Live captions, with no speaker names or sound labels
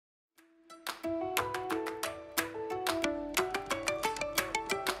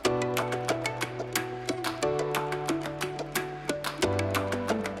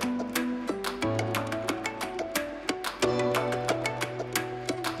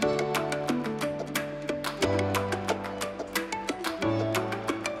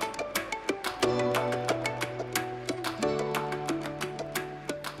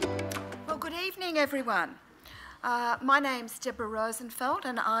everyone. My name's Deborah Rosenfeld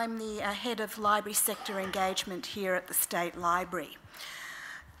and I'm the Head of Library Sector Engagement here at the State Library.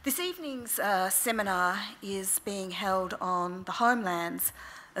 This evening's seminar is being held on the homelands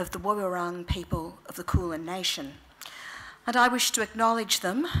of the Wurrung people of the Kulin Nation, and I wish to acknowledge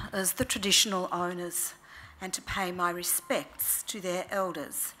them as the traditional owners and to pay my respects to their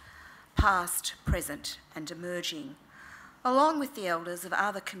elders, past, present and emerging, along with the elders of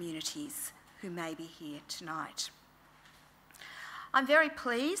other communities who may be here tonight. I'm very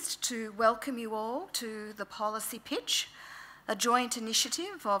pleased to welcome you all to the Policy Pitch, a joint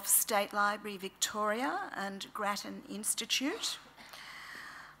initiative of State Library Victoria and Grattan Institute.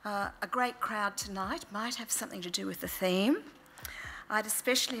 A great crowd tonight might have something to do with the theme. I'd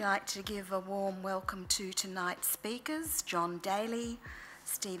especially like to give a warm welcome to tonight's speakers, John Daly,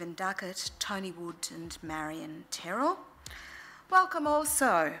 Stephen Duckett, Tony Wood and Marion Terrell. Welcome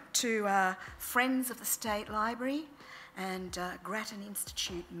also to friends of the State Library and Grattan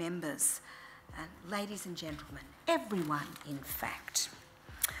Institute members, and ladies and gentlemen, everyone in fact.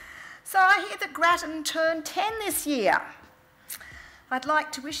 So I hear that Grattan turned 10 this year. I'd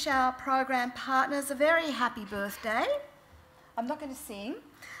like to wish our program partners a very happy birthday. I'm not going to sing,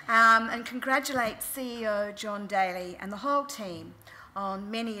 and congratulate CEO John Daly and the whole team on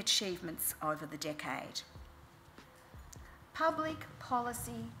many achievements over the decade. Public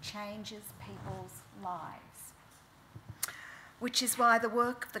policy changes people's lives, which is why the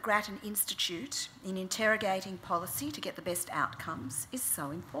work of the Grattan Institute in interrogating policy to get the best outcomes is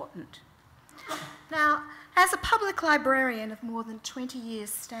so important. Now, as a public librarian of more than 20 years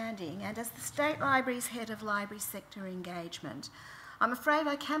standing and as the State Library's head of library sector engagement, I'm afraid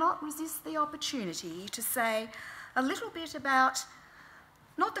I cannot resist the opportunity to say a little bit about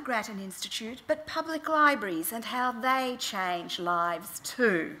not the Grattan Institute, but public libraries and how they change lives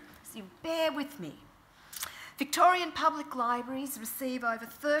too. So you bear with me. Victorian public libraries receive over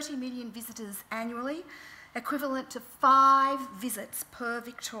 30 million visitors annually, equivalent to 5 visits per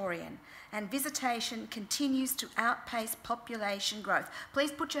Victorian, and visitation continues to outpace population growth.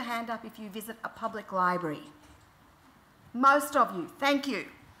 Please put your hand up if you visit a public library. Most of you, thank you.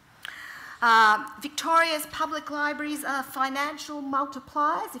 Victoria's public libraries are financial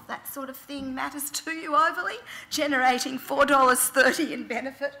multipliers, if that sort of thing matters to you overly, generating $4.30 in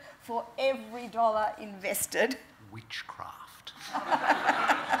benefit for every dollar invested. Witchcraft.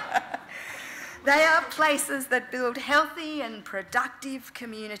 They are places that build healthy and productive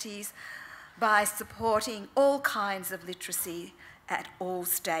communities by supporting all kinds of literacy at all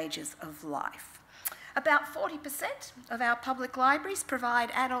stages of life. About 40% of our public libraries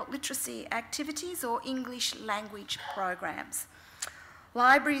provide adult literacy activities or English language programs.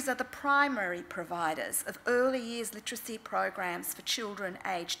 Libraries are the primary providers of early years literacy programs for children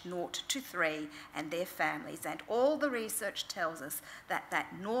aged 0 to 3 and their families, and all the research tells us that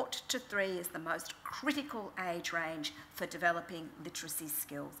 0 to 3 is the most critical age range for developing literacy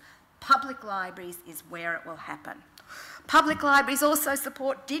skills. Public libraries is where it will happen. Public libraries also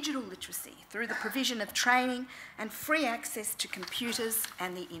support digital literacy through the provision of training and free access to computers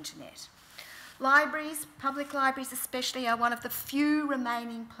and the internet. Libraries, public libraries especially, are one of the few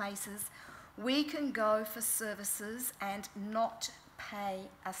remaining places we can go for services and not pay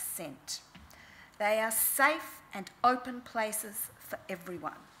a cent. They are safe and open places for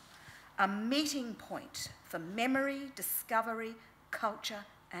everyone, a meeting point for memory, discovery, culture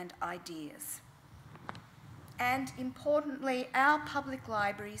and ideas. And importantly, our public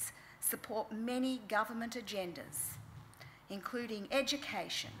libraries support many government agendas, including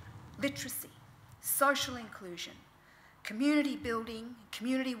education, literacy, social inclusion, community building,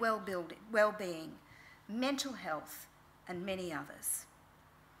 community well-being, mental health, and many others.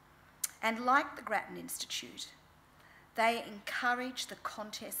 And like the Grattan Institute, they encourage the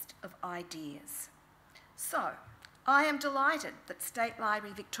contest of ideas. So, I am delighted that State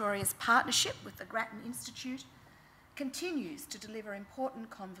Library Victoria's partnership with the Grattan Institute continues to deliver important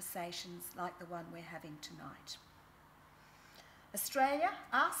conversations like the one we're having tonight. Australia,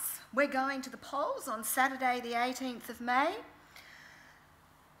 us, we're going to the polls on Saturday the 18th of May.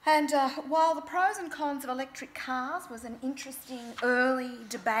 And while the pros and cons of electric cars was an interesting early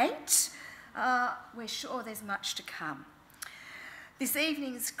debate, we're sure there's much to come. This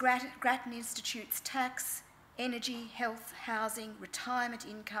evening's Grattan Institute's tax, energy, health, housing, retirement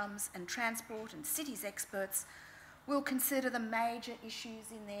incomes and transport and cities experts will consider the major issues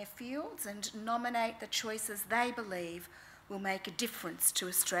in their fields and nominate the choices they believe will make a difference to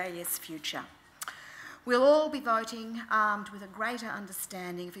Australia's future. We'll all be voting armed with a greater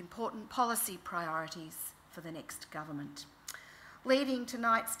understanding of important policy priorities for the next government. Leading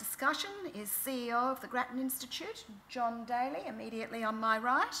tonight's discussion is CEO of the Grattan Institute, John Daly, immediately on my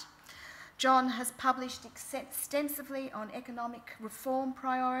right. John has published extensively on economic reform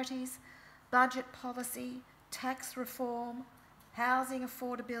priorities, budget policy, tax reform, housing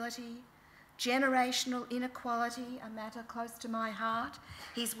affordability, generational inequality, a matter close to my heart.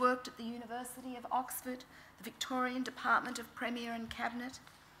 He's worked at the University of Oxford, the Victorian Department of Premier and Cabinet,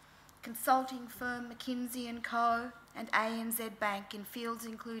 consulting firm McKinsey & Co and ANZ Bank in fields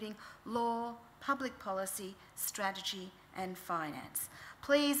including law, public policy, strategy and finance.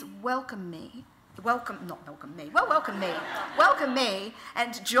 Please welcome me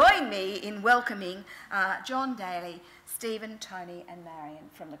and join me in welcoming John Daly, Stephen, Tony and Marion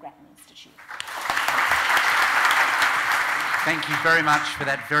from the Grattan Institute. Thank you very much for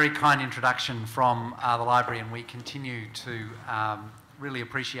that very kind introduction from the library, and we continue to really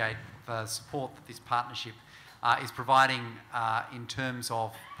appreciate the support that this partnership is providing in terms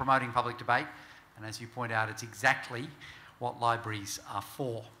of promoting public debate, and as you point out, it's exactly what libraries are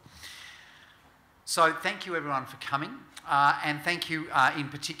for. So thank you everyone for coming, and thank you in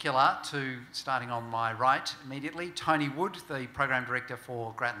particular to, starting on my right immediately, Tony Wood, the Program Director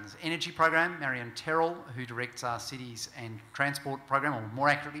for Grattan's Energy Program, Marion Terrell, who directs our Cities and Transport Program, or more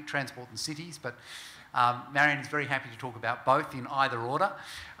accurately, Transport and Cities, but Marion is very happy to talk about both in either order,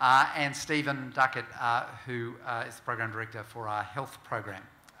 and Stephen Duckett, who is the Program Director for our Health Program.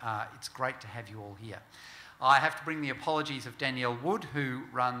 It's great to have you all here. I have to bring the apologies of Danielle Wood, who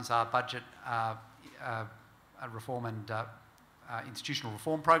runs our Budget Reform and Institutional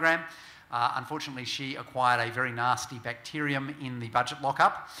Reform Program. Unfortunately, she acquired a very nasty bacterium in the budget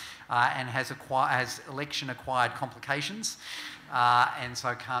lockup and has election-acquired complications, and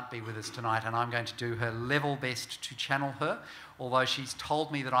so can't be with us tonight, and I'm going to do her level best to channel her, although she's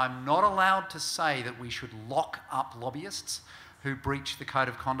told me that I'm not allowed to say that we should lock up lobbyists who breach the code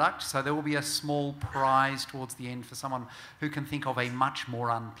of conduct, so there will be a small prize towards the end for someone who can think of a much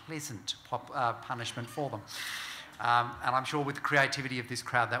more unpleasant punishment for them. And I'm sure with the creativity of this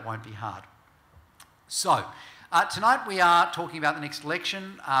crowd that won't be hard. So, tonight we are talking about the next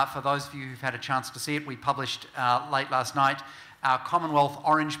election. For those of you who've had a chance to see it, we published late last night our Commonwealth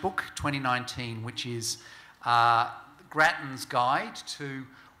Orange Book 2019, which is Grattan's guide to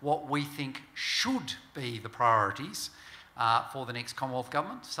what we think should be the priorities for the next Commonwealth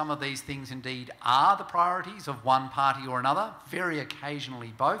Government. Some of these things indeed are the priorities of one party or another, very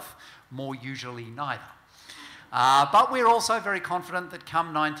occasionally both, more usually neither. But we're also very confident that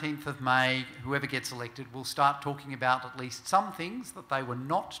come 19th of May, whoever gets elected will start talking about at least some things that they were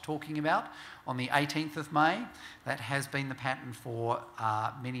not talking about on the 18th of May. That has been the pattern for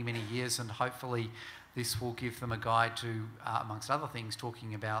many, many years, and hopefully this will give them a guide to, amongst other things,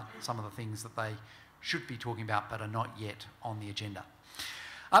 talking about some of the things that they should be talking about but are not yet on the agenda.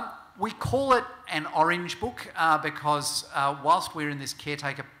 We call it an orange book because whilst we're in this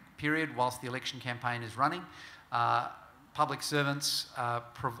caretaker period, whilst the election campaign is running, public servants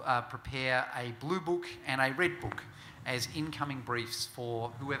prepare a blue book and a red book as incoming briefs for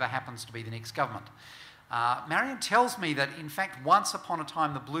whoever happens to be the next government. Marion tells me that in fact once upon a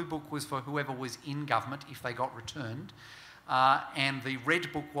time the blue book was for whoever was in government if they got returned, and the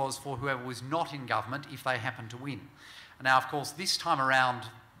red book was for whoever was not in government if they happened to win. Now, of course, this time around,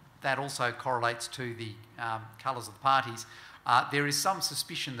 that also correlates to the colours of the parties. There is some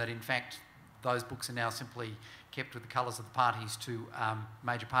suspicion that, in fact, those books are now simply kept with the colours of the parties to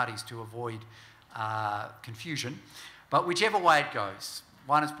major parties to avoid confusion. But whichever way it goes,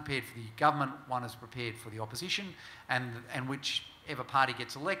 one is prepared for the government, one is prepared for the opposition, and whichever party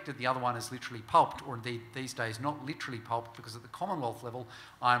gets elected, the other one is literally pulped, or indeed these days not literally pulped, because at the Commonwealth level,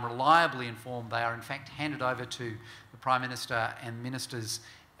 I am reliably informed they are in fact handed over to the Prime Minister and ministers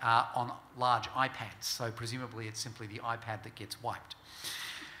on large iPads, so presumably it's simply the iPad that gets wiped.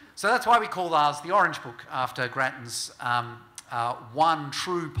 So that's why we call ours the Orange Book, after Grattan's one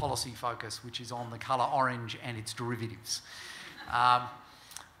true policy focus, which is on the colour orange and its derivatives.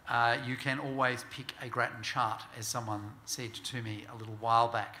 You can always pick a Grattan chart, as someone said to me a little while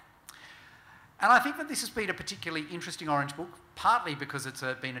back. And I think that this has been a particularly interesting Orange Book, partly because it's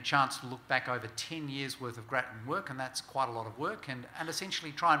been a chance to look back over 10 years' worth of Grattan work, and that's quite a lot of work, and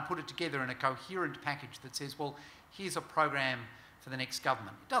essentially try and put it together in a coherent package that says, well, here's a program for the next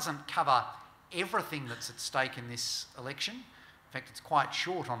government. It doesn't cover everything that's at stake in this election. In fact, it's quite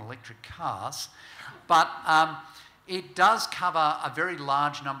short on electric cars, but it does cover a very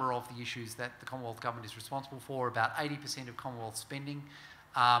large number of the issues that the Commonwealth Government is responsible for, about 80% of Commonwealth spending.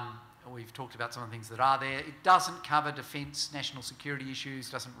 We've talked about some of the things that are there. It doesn't cover defence, national security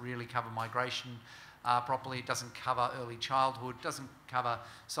issues, doesn't really cover migration, properly. It doesn't cover early childhood, doesn't cover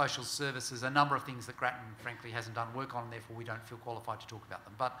social services, a number of things that Grattan, frankly, hasn't done work on, and therefore we don't feel qualified to talk about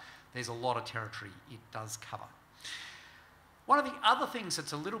them. But there's a lot of territory it does cover. One of the other things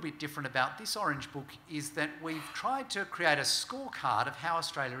that's a little bit different about this Orange Book is that we've tried to create a scorecard of how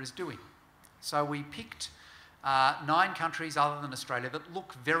Australia is doing. So we picked 9 countries other than Australia that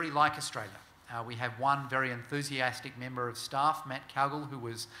look very like Australia. We have one very enthusiastic member of staff, Matt Cowgill, who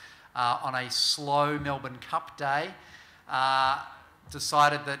was on a slow Melbourne Cup day,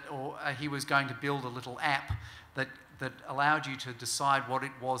 decided that he was going to build a little app that allowed you to decide what it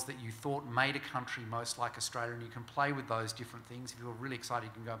was that you thought made a country most like Australia, and you can play with those different things. If you're really excited,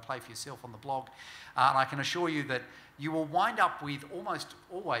 you can go and play for yourself on the blog. And I can assure you that you will wind up with almost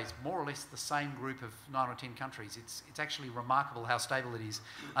always more or less the same group of 9 or 10 countries. It's actually remarkable how stable it is,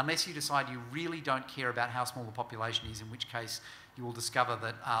 unless you decide you really don't care about how small the population is, in which case you will discover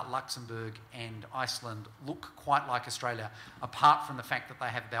that Luxembourg and Iceland look quite like Australia, apart from the fact that they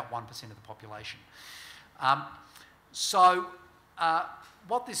have about 1% of the population.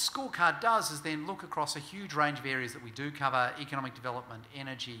 What this scorecard does is then look across a huge range of areas that we do cover: economic development,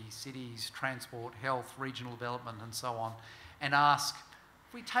 energy, cities, transport, health, regional development, and so on, and ask,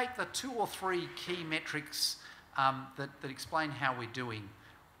 if we take the 2 or 3 key metrics that explain how we're doing,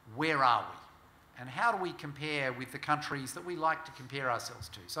 where are we? And how do we compare with the countries that we like to compare ourselves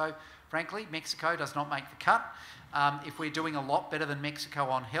to? So, frankly, Mexico does not make the cut. If we're doing a lot better than Mexico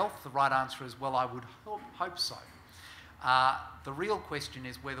on health, the right answer is, well, I would hope so. The real question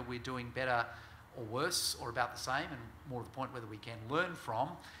is whether we're doing better or worse or about the same, and more to the point, whether we can learn from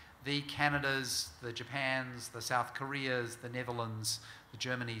the Canadas, the Japans, the South Koreas, the Netherlands, the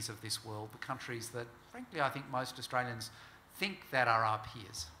Germanys of this world, the countries that, frankly, I think most Australians think that are our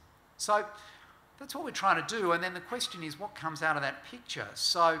peers. So that's what we're trying to do, and then the question is, what comes out of that picture?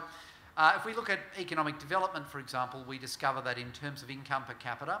 So if we look at economic development, for example, we discover that in terms of income per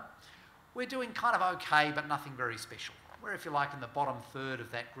capita, we're doing kind of okay, but nothing very special. We're, if you like, in the bottom third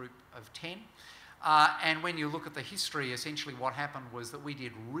of that group of 10. And when you look at the history, essentially what happened was that we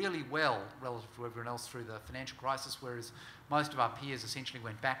did really well relative to everyone else through the financial crisis, whereas most of our peers essentially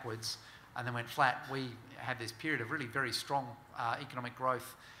went backwards and then went flat. We had this period of really very strong economic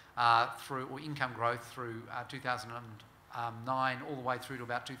growth or income growth through 2009 all the way through to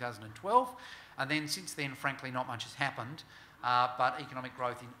about 2012. And then since then, frankly, not much has happened, but economic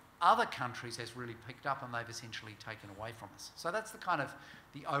growth in other countries has really picked up, and they've essentially taken away from us. So that's the kind of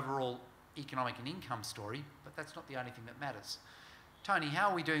the overall economic and income story, but that's not the only thing that matters. Tony,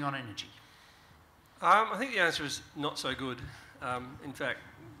 how are we doing on energy? I think the answer is not so good. In fact,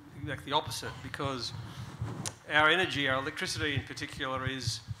 exactly the opposite, because our energy, our electricity in particular,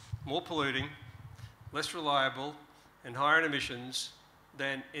 is more polluting, less reliable, and higher in emissions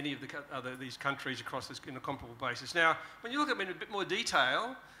than any of these countries across this in a comparable basis. Now, when you look at them in a bit more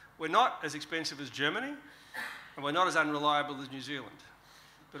detail, we're not as expensive as Germany, and we're not as unreliable as New Zealand.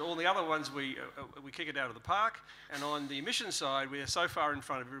 But all the other ones, we kick it out of the park, and on the emission side, we are so far in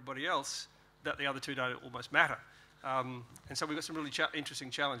front of everybody else that the other two don't almost matter. And so we've got some really interesting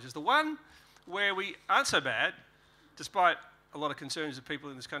challenges. The one where we aren't so bad, despite a lot of concerns that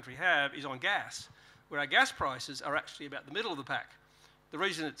people in this country have, is on gas, where our gas prices are actually about the middle of the pack. The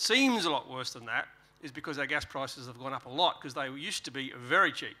reason it seems a lot worse than that is because our gas prices have gone up a lot, because they used to be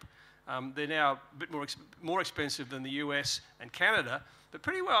very cheap. They're now a bit more expensive than the US and Canada, but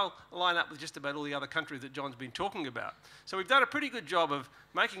pretty well line up with just about all the other countries that John's been talking about. So we've done a pretty good job of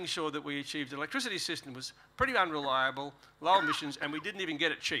making sure that we achieved an electricity system that was pretty unreliable, low emissions, and we didn't even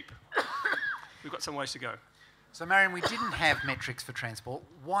get it cheap. We've got some ways to go. So, Marion, we didn't have metrics for transport.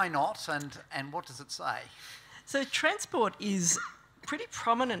 Why not, and what does it say? So transport is pretty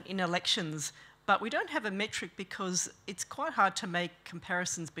prominent in elections, but we don't have a metric because it's quite hard to make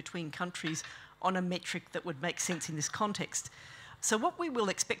comparisons between countries on a metric that would make sense in this context. So what we will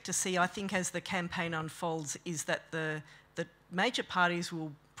expect to see, I think, as the campaign unfolds, is that the major parties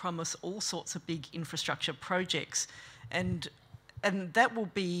will promise all sorts of big infrastructure projects, and that will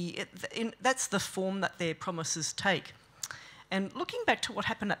be, that's the form that their promises take. And looking back to what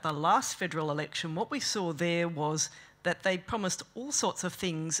happened at the last federal election, what we saw there was that they promised all sorts of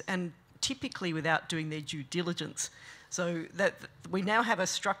things, and typically without doing their due diligence. So that we now have a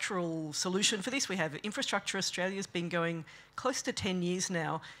structural solution for this. We have Infrastructure Australia's been going close to 10 years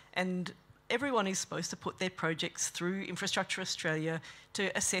now, and everyone is supposed to put their projects through Infrastructure Australia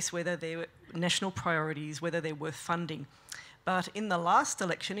to assess whether they're national priorities, whether they're worth funding. But in the last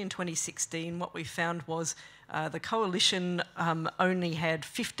election in 2016, what we found was the coalition only had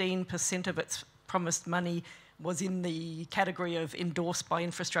 15% of its promised money was in the category of endorsed by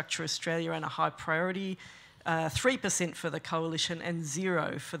Infrastructure Australia and a high priority, 3% for the Coalition and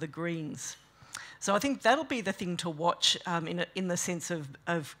 0 for the Greens. So I think that'll be the thing to watch in the sense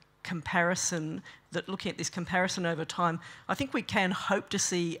of comparison, that looking at this comparison over time, I think we can hope to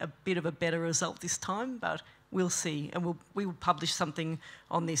see a bit of a better result this time, but we'll see. And we will publish something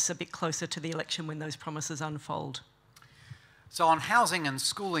on this a bit closer to the election when those promises unfold. So on housing and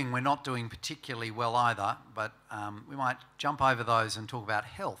schooling, we're not doing particularly well either, but we might jump over those and talk about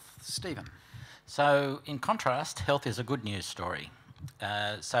health. Stephen. So in contrast, health is a good news story.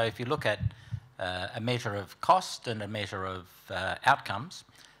 So if you look at a measure of cost and a measure of outcomes,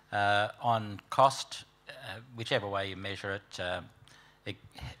 on cost, whichever way you measure it,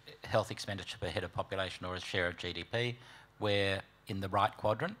 health expenditure per head of population or a share of GDP, we're in the right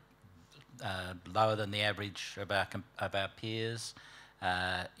quadrant, lower than the average of our peers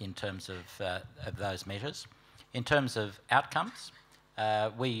in terms of those measures. In terms of outcomes,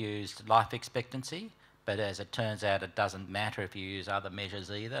 we used life expectancy, but as it turns out, it doesn't matter if you use other measures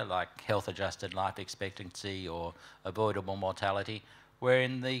either, like health-adjusted life expectancy or avoidable mortality. We're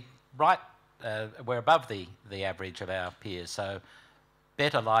in the right, we're above the average of our peers. So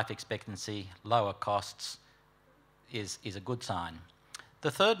better life expectancy, lower costs is a good sign.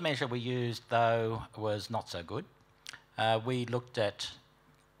 The third measure we used, though, was not so good. We looked at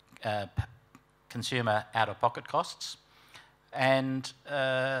consumer out-of-pocket costs, and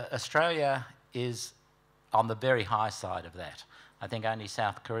Australia is on the very high side of that. I think only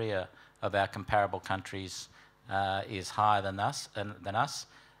South Korea of our comparable countries is higher than us,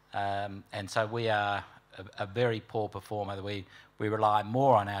 and so we are a very poor performer. We rely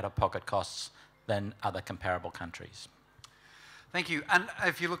more on out-of-pocket costs than other comparable countries. Thank you. And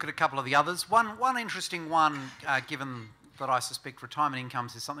if you look at a couple of the others, one interesting one, given that I suspect retirement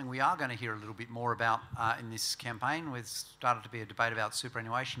incomes is something we are going to hear a little bit more about in this campaign. There's started to be a debate about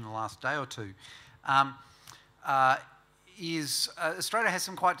superannuation in the last day or two. Australia has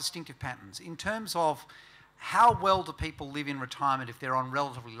some quite distinctive patterns. In terms of how well do people live in retirement if they're on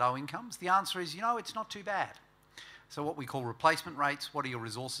relatively low incomes, the answer is, it's not too bad. So what we call replacement rates, what are your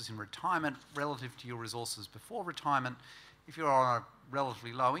resources in retirement relative to your resources before retirement? If you're on a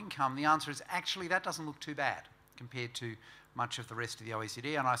relatively low income, the answer is actually that doesn't look too bad compared to much of the rest of the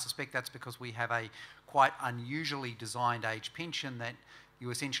OECD, and I suspect that's because we have a quite unusually designed age pension that you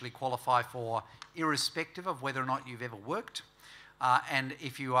essentially qualify for irrespective of whether or not you've ever worked, and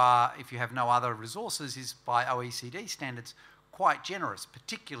if you have no other resources, is by OECD standards quite generous,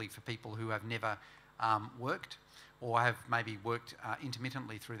 particularly for people who have never worked or have maybe worked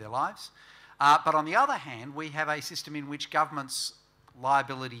intermittently through their lives. But on the other hand, we have a system in which government's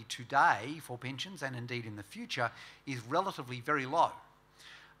liability today for pensions, and indeed in the future, is relatively very low.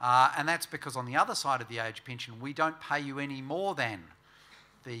 And that's because on the other side of the age pension, we don't pay you any more than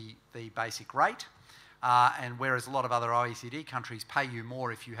the basic rate, and whereas a lot of other OECD countries pay you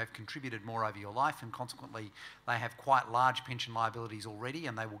more if you have contributed more over your life, and consequently they have quite large pension liabilities already,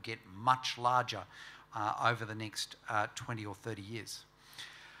 and they will get much larger over the next 20 or 30 years.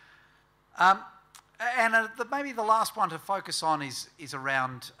 Maybe the last one to focus on is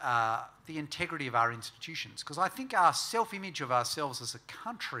around the integrity of our institutions, because I think our self-image of ourselves as a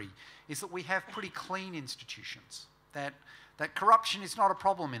country is that we have pretty clean institutions, that corruption is not a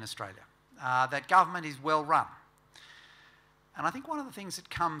problem in Australia, that government is well run. And I think one of the things that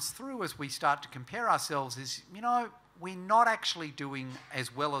comes through as we start to compare ourselves is, we're not actually doing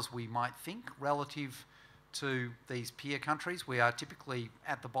as well as we might think relative to these peer countries. We are typically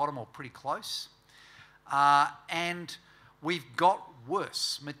at the bottom or pretty close. And we've got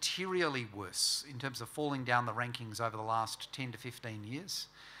worse, materially worse, in terms of falling down the rankings over the last 10 to 15 years.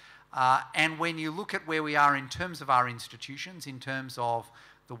 And when you look at where we are in terms of our institutions, in terms of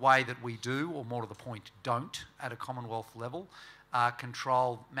the way that we do, or more to the point, don't, at a Commonwealth level,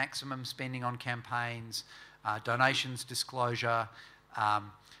 control maximum spending on campaigns, donations disclosure,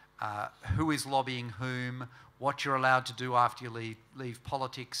 who is lobbying whom, what you're allowed to do after you leave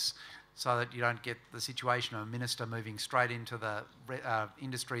politics, so that you don't get the situation of a minister moving straight into the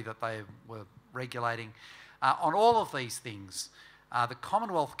industry that they were regulating. On all of these things, the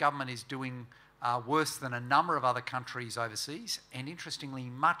Commonwealth government is doing worse than a number of other countries overseas, and interestingly,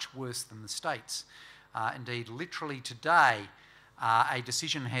 much worse than the states. Indeed, literally today, a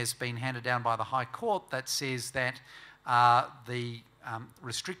decision has been handed down by the High Court that says that the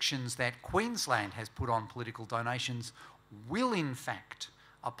restrictions that Queensland has put on political donations will in fact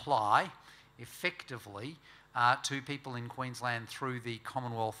apply effectively to people in Queensland through the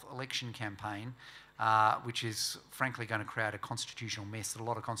Commonwealth election campaign, which is frankly going to create a constitutional mess that a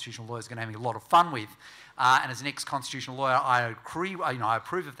lot of constitutional lawyers are going to have a lot of fun with. And as an ex-constitutional lawyer, I agree, I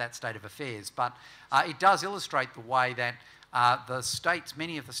approve of that state of affairs, but it does illustrate the way that the states,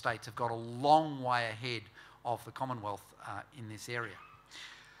 many of the states, have got a long way ahead of the Commonwealth in this area.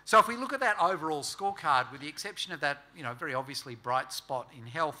 So if we look at that overall scorecard, with the exception of that, very obviously bright spot in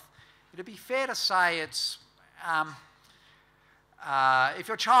health, it'd be fair to say it's, if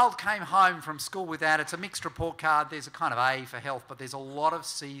your child came home from school with that, it's a mixed report card. There's a kind of A for health, but there's a lot of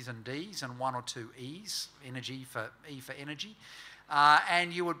C's and D's and 1 or 2 E's, energy for E for energy.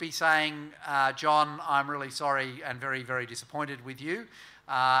 And you would be saying, John, I'm really sorry and very, very disappointed with you.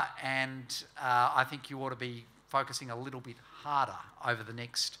 And I think you ought to be focusing a little bit harder over the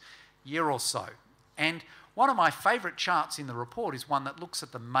next year or so. And one of my favourite charts in the report is one that looks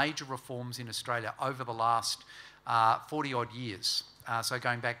at the major reforms in Australia over the last 40-odd years, so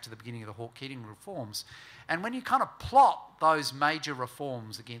going back to the beginning of the Hawke-Keating reforms. And when you kind of plot those major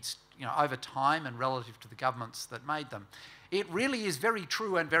reforms against, over time and relative to the governments that made them, it really is very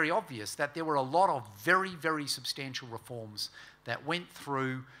true and very obvious that there were a lot of very, very substantial reforms that went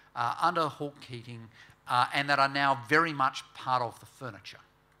through under Hawke-Keating and that are now very much part of the furniture.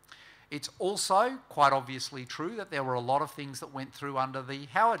 It's also quite obviously true that there were a lot of things that went through under the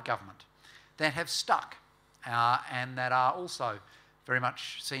Howard government that have stuck and that are also very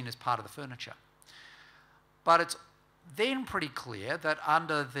much seen as part of the furniture. But it's then pretty clear that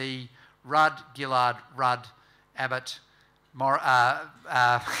under the Rudd, Gillard, Rudd, Abbott,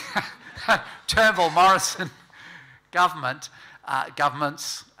 Turnbull, Morrison governments,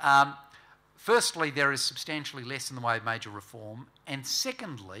 firstly, there is substantially less in the way of major reform, and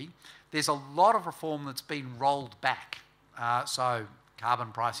secondly, there's a lot of reform that's been rolled back. So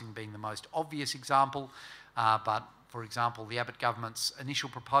carbon pricing being the most obvious example, but for example, the Abbott government's initial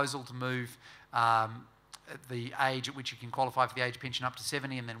proposal to move the age at which you can qualify for the age pension up to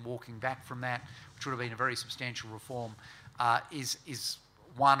 70 and then walking back from that, which would have been a very substantial reform, is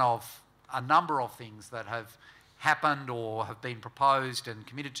one of a number of things that have happened or have been proposed and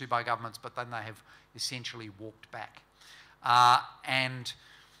committed to by governments, but then they have essentially walked back. And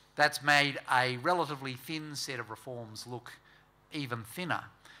that's made a relatively thin set of reforms look even thinner.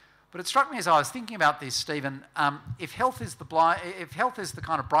 But it struck me as I was thinking about this, Stephen, if health is the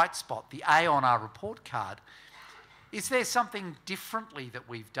kind of bright spot, the A on our report card, is there something differently that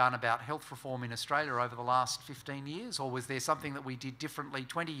we've done about health reform in Australia over the last 15 years? Or was there something that we did differently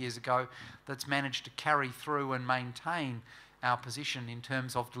 20 years ago that's managed to carry through and maintain our position in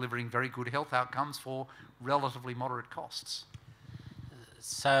terms of delivering very good health outcomes for relatively moderate costs?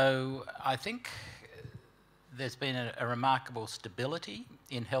 So I think there's been a remarkable stability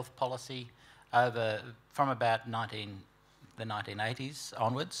in health policy from about the 1980s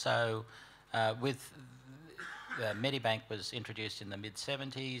onwards. So with Medibank was introduced in the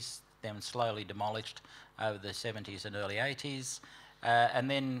mid-70s, then slowly demolished over the 70s and early 80s. And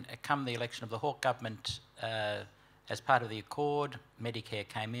then come the election of the Hawke government, as part of the Accord, Medicare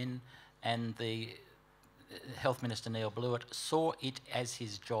came in, and the Health Minister Neil Blewett saw it as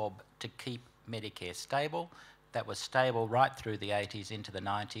his job to keep Medicare stable. That was stable right through the 80s into the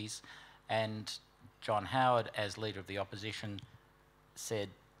 90s, and John Howard, as Leader of the Opposition, said,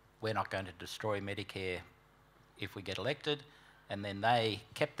 we're not going to destroy Medicare if we get elected, and then they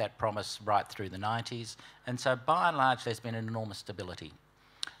kept that promise right through the 90s, and so by and large there's been an enormous stability.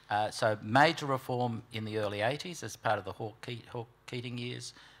 So major reform in the early 80s as part of the Hawke-Keating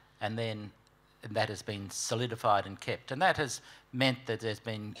years, and then that has been solidified and kept. And that has meant that there's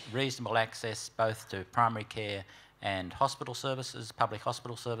been reasonable access both to primary care and hospital services, public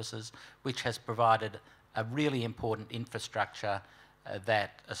hospital services, which has provided a really important infrastructure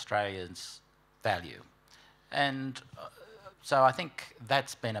that Australians value. And so I think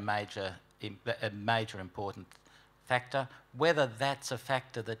that's been a major important factor. Whether that's a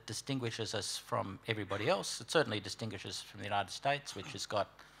factor that distinguishes us from everybody else, it certainly distinguishes us from the United States, which has got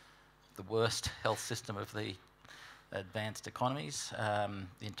the worst health system of the advanced economies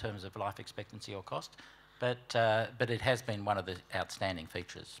in terms of life expectancy or cost, but it has been one of the outstanding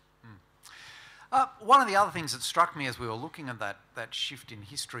features. One of the other things that struck me as we were looking at that shift in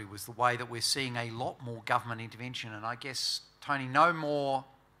history was the way that we're seeing a lot more government intervention, and I guess, Tony,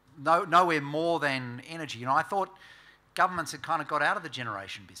 nowhere more than energy. I thought governments had kind of got out of the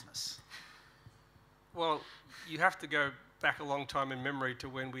generation business. Well, You have to go back a long time in memory to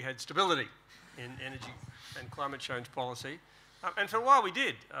when we had stability in energy and climate change policy. And for a while we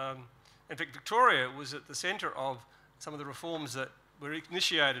did. In fact, Victoria was at the centre of some of the reforms that were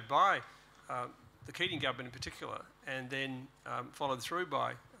initiated by the Keating government in particular, and then followed through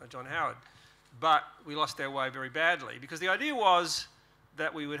by John Howard. but we lost our way very badly, because the idea was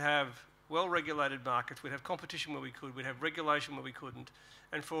that we would have well-regulated markets, we'd have competition where we could, we'd have regulation where we couldn't,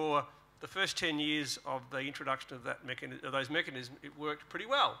 and for the first 10 years of the introduction of those mechanisms, it worked pretty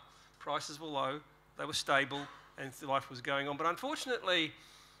well. Prices were low, they were stable, and life was going on. But unfortunately,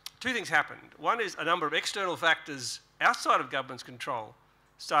 two things happened. One is a number of external factors outside of government's control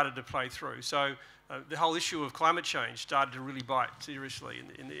started to play through. So the whole issue of climate change started to really bite seriously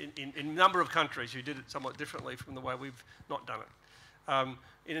in a number of countries who did it somewhat differently from the way we've not done it.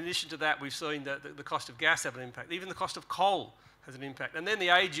 In addition to that, we've seen that the cost of gas have an impact. Even the cost of coal has an impact. And then the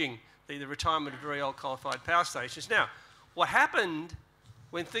ageing, the retirement of very old coal-fired power stations. Now, what happened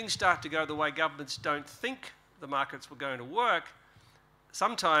when things start to go the way governments don't think the markets were going to work,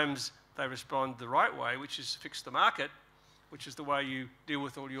 sometimes they respond the right way, which is fix the market, which is the way you deal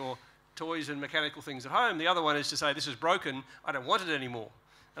with all your toys and mechanical things at home. The other one is to say, this is broken, I don't want it anymore.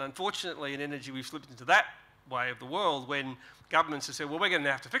 And unfortunately, in energy, we've slipped into that way of the world when governments have said, well, we're going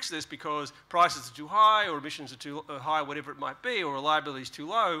to have to fix this because prices are too high or emissions are too high, whatever it might be, or reliability is too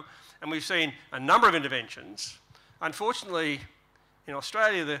low. And we've seen a number of interventions. Unfortunately, in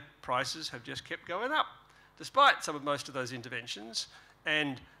Australia, the prices have just kept going up, despite most of those interventions.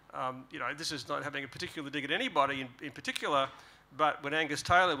 And you know, this is not having a particular dig at anybody in particular, but when Angus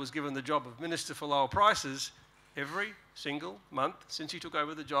Taylor was given the job of Minister for Lower Prices, every single month since he took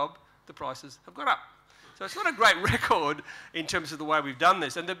over the job, the prices have gone up. So it's not a great record in terms of the way we've done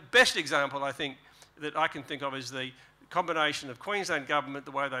this. And the best example, I think, that I can think of is the combination of Queensland government,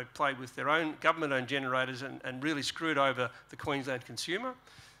 the way they played with their own government-owned generators and really screwed over the Queensland consumer.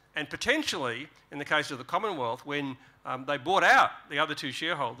 And potentially, in the case of the Commonwealth, when they bought out the other two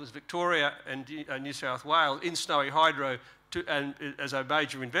shareholders, Victoria and New South Wales, in Snowy Hydro as a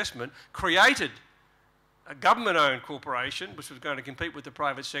major investment, created a government-owned corporation which was going to compete with the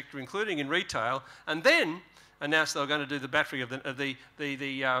private sector, including in retail, and then announced they were going to do the battery of the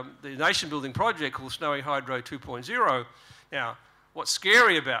nation-building project called Snowy Hydro 2.0. Now, what's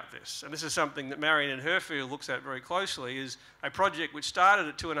scary about this, and this is something that Marion in her field looks at very closely, is a project which started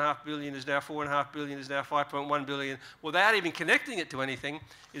at $2.5 billion, is now $4.5 billion, is now $5.1 billion, without even connecting it to anything,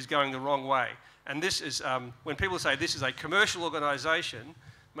 is going the wrong way. And this is, when people say this is a commercial organisation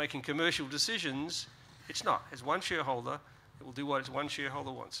making commercial decisions, it's not. It's one shareholder. It will do what its one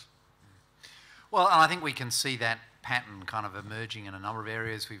shareholder wants. Well, and I think we can see that pattern kind of emerging in a number of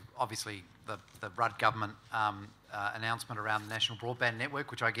areas. We've obviously the Rudd government announcement around the National Broadband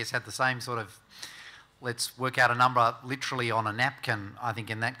Network, which I guess had the same sort of, let's work out a number literally on a napkin, I think,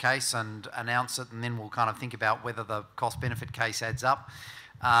 in that case, and announce it, and then we'll kind of think about whether the cost-benefit case adds up.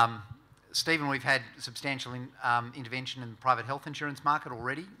 Stephen, we've had substantial intervention in the private health insurance market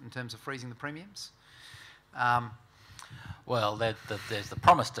already in terms of freezing the premiums. Well, there's the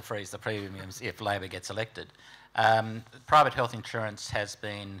promise to freeze the premiums if Labor gets elected. Private health insurance has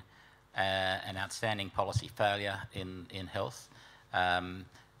been an outstanding policy failure in health.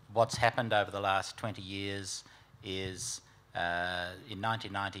 What's happened over the last 20 years is in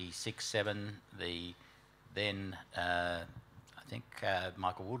 1996-7, the then, I think,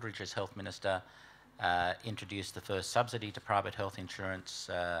 Michael Woodridge as Health Minister introduced the first subsidy to private health insurance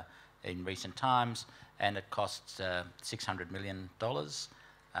in recent times, and it costs $600 million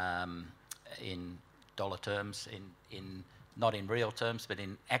in dollar terms, not in real terms, but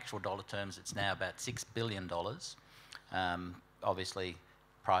in actual dollar terms, it's now about $6 billion. Obviously,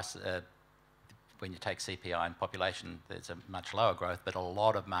 price when you take CPI and population, there's a much lower growth, but a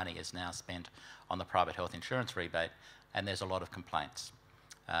lot of money is now spent on the private health insurance rebate, and there's a lot of complaints.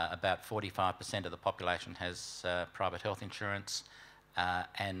 About 45% of the population has private health insurance,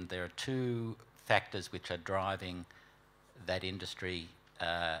 and there are two factors which are driving that industry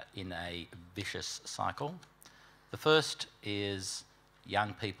in a vicious cycle. The first is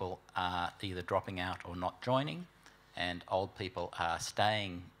young people are either dropping out or not joining, and old people are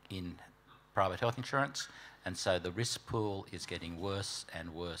staying in private health insurance, and so the risk pool is getting worse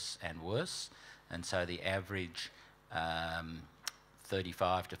and worse and worse, and so the average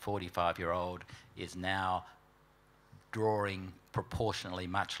 35 to 45-year-old is now drawing proportionally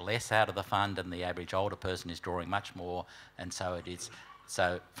much less out of the fund, and the average older person is drawing much more, and so it is.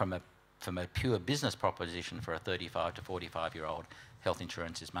 So from a pure business proposition for a 35 to 45-year-old, health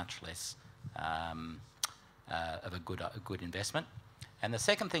insurance is much less of a good investment. And the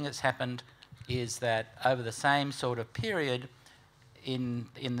second thing that's happened is that over the same sort of period, in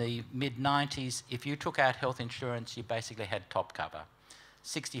the mid-90s, if you took out health insurance, you basically had top cover.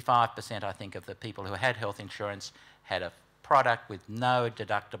 65%, I think, of the people who had health insurance had a product with no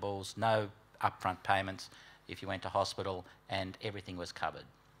deductibles, no upfront payments if you went to hospital, and everything was covered.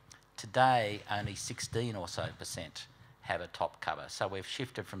 today only 16 or so % have a top cover. So we've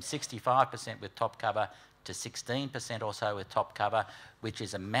shifted from 65% with top cover to 16% or so with top cover, which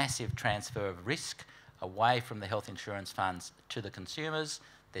is a massive transfer of risk away from the health insurance funds to the consumers.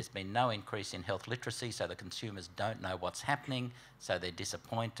 There's been no increase in health literacy, so the consumers don't know what's happening, so they're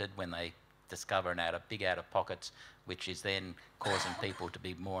disappointed when they discover big out-of-pockets, which is then causing people to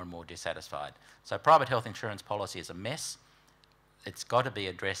be more and more dissatisfied. So private health insurance policy is a mess. It's got to be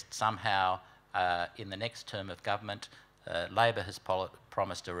addressed somehow in the next term of government. Labor has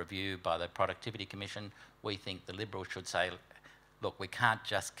promised a review by the Productivity Commission. We think the Liberals should say, look, we can't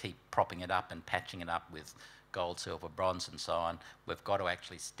just keep propping it up and patching it up with gold, silver, bronze and so on. We've got to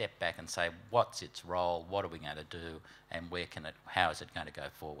actually step back and say, what's its role, what are we going to do, and how is it going to go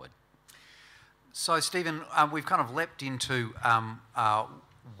forward? So, Stephen, we've kind of leapt into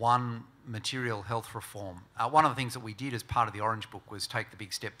one material health reform. One of the things that we did as part of the Orange Book was take the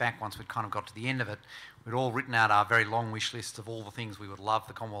big step back once we'd kind of got to the end of it. We'd all written out our very long wish lists of all the things we would love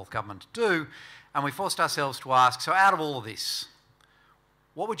the Commonwealth Government to do, and we forced ourselves to ask, so out of all of this,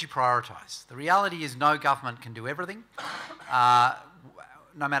 what would you prioritise? The reality is no government can do everything.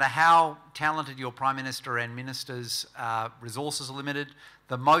 No matter how talented your Prime Minister and Ministers, resources are limited.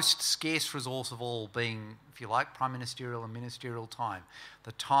 The most scarce resource of all being, if you like, prime ministerial and ministerial time.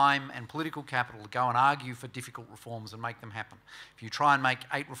 The time and political capital to go and argue for difficult reforms and make them happen. If you try and make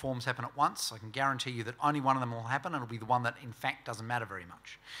 8 reforms happen at once, I can guarantee you that only one of them will happen, and it'll be the one that in fact doesn't matter very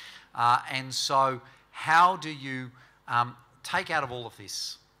much. And so how do you take out of all of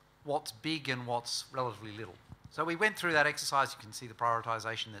this what's big and what's relatively little? So we went through that exercise. You can see the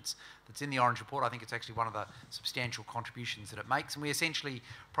prioritisation that's in the Orange Report. I think it's actually one of the substantial contributions that it makes. And we essentially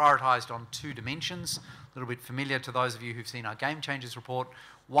prioritised on 2 dimensions, a little bit familiar to those of you who've seen our Game Changers report.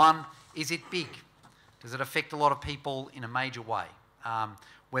 One, is it big? Does it affect a lot of people in a major way?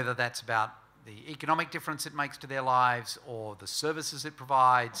 Whether that's about the economic difference it makes to their lives, or the services it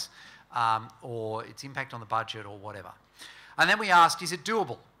provides, or its impact on the budget, or whatever. And then we asked, is it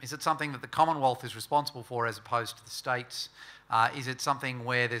doable? Is it something that the Commonwealth is responsible for as opposed to the states? Is it something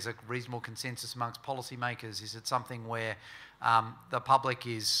where there's a reasonable consensus amongst policymakers? Is it something where the public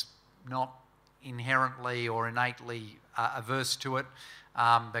is not inherently or innately averse to it?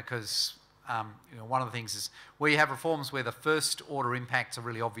 Because one of the things is we have reforms where the first order impacts are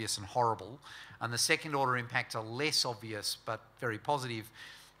really obvious and horrible, and the second order impacts are less obvious but very positive.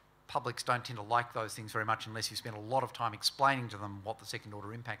 Publics don't tend to like those things very much unless you spend a lot of time explaining to them what the second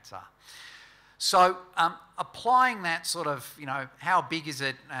order impacts are. So applying that sort of, how big is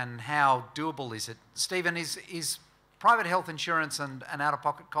it and how doable is it? Stephen, is private health insurance and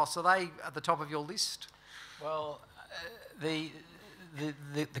out-of-pocket costs, are they at the top of your list? Well, the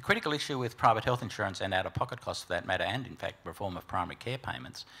critical issue with private health insurance and out-of-pocket costs for that matter, and in fact reform of primary care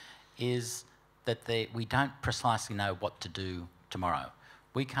payments, is that we don't precisely know what to do tomorrow.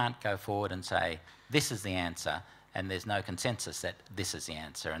 We can't go forward and say, this is the answer, and there's no consensus that this is the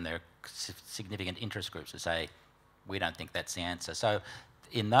answer, and there are significant interest groups who say, we don't think that's the answer. So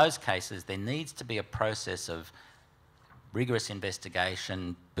in those cases, there needs to be a process of rigorous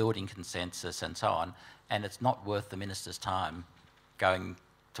investigation, building consensus, and so on, and it's not worth the minister's time going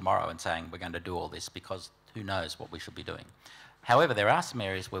tomorrow and saying, we're going to do all this, because who knows what we should be doing. However, there are some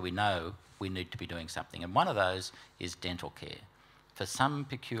areas where we know we need to be doing something, and one of those is dental care. For some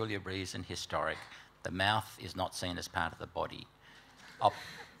peculiar reason, historic, the mouth is not seen as part of the body.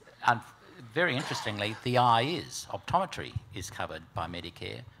 Very interestingly, the eye is. Optometry is covered by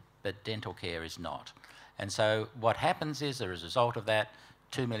Medicare, but dental care is not. And so what happens is, as a result of that,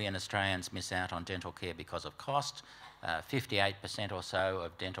 2 million Australians miss out on dental care because of cost. 58% or so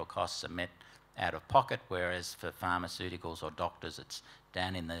of dental costs are met out of pocket, whereas for pharmaceuticals or doctors, it's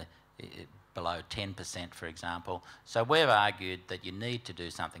down in the below 10%, for example. So we've argued that you need to do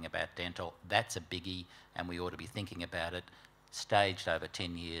something about dental. That's a biggie, and we ought to be thinking about it, staged over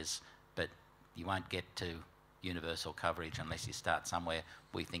 10 years, but you won't get to universal coverage unless you start somewhere.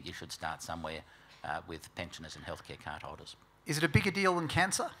 We think you should start somewhere with pensioners and healthcare card holders. Is it a bigger deal than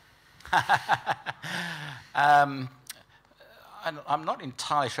cancer? I'm not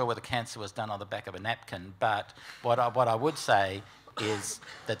entirely sure whether cancer was done on the back of a napkin, but what I would say is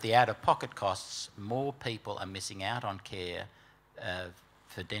that the out-of-pocket costs, more people are missing out on care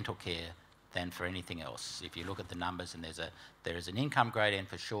for dental care than for anything else. If you look at the numbers, and there is an income gradient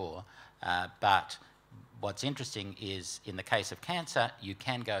for sure, but what's interesting is in the case of cancer, you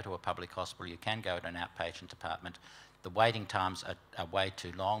can go to a public hospital, you can go to an outpatient department. The waiting times are way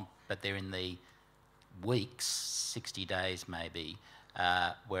too long, but they're in the weeks, 60 days maybe,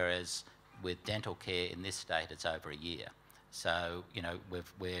 whereas with dental care in this state, it's over a year. So, you know,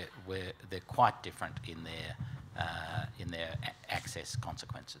 they're quite different in their access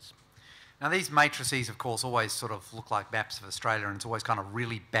consequences. Now, these matrices, of course, always sort of look like maps of Australia, and it's always kind of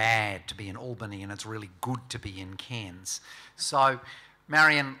really bad to be in Albany and it's really good to be in Cairns. So,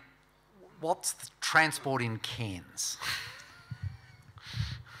 Marion, what's the transport in Cairns?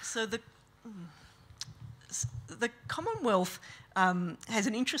 So the Commonwealth has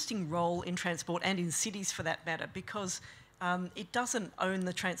an interesting role in transport and in cities for that matter, because it doesn't own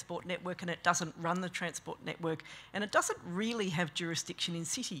the transport network and it doesn't run the transport network, and it doesn't really have jurisdiction in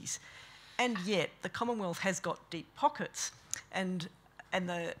cities. And yet the Commonwealth has got deep pockets,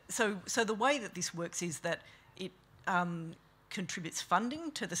 so the way that this works is that it contributes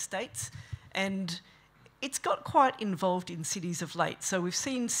funding to the states, and it's got quite involved in cities of late. So we've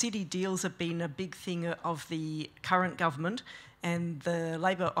seen city deals have been a big thing of the current government, and the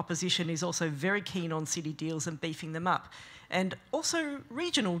Labor opposition is also very keen on city deals and beefing them up, and also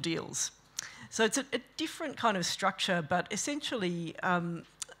regional deals. So it's a different kind of structure, but essentially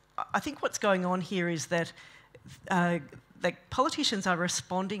I think what's going on here is that politicians are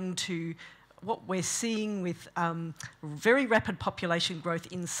responding to what we're seeing with very rapid population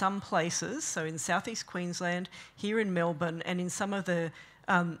growth in some places, so in southeast Queensland, here in Melbourne, and in some of the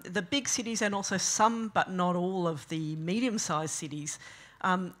big cities, and also some but not all of the medium-sized cities.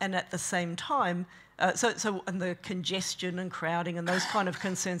 And at the same time, and the congestion and crowding and those kind of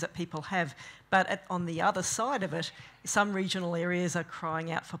concerns that people have. But on the other side of it, some regional areas are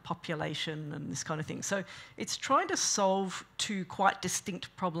crying out for population and this kind of thing. So it's trying to solve two quite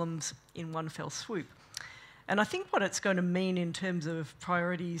distinct problems in one fell swoop. And I think what it's going to mean in terms of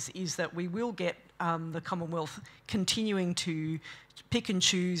priorities is that we will get the Commonwealth continuing to pick and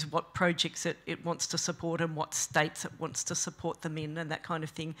choose what projects it wants to support and what states it wants to support them in and that kind of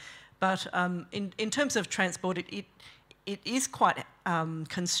thing. But in terms of transport, it is quite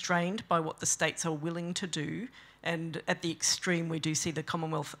constrained by what the states are willing to do. And at the extreme, we do see the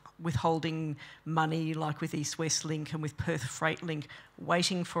Commonwealth withholding money, like with East West Link and with Perth Freight Link,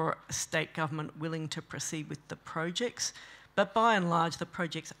 waiting for a state government willing to proceed with the projects. But by and large, the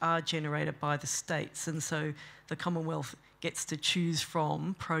projects are generated by the states, and so the Commonwealth gets to choose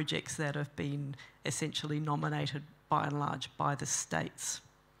from projects that have been essentially nominated by and large by the states.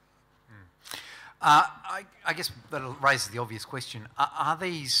 I guess that raises the obvious question. Are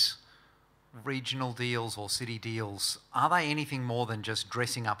these regional deals or city deals, are they anything more than just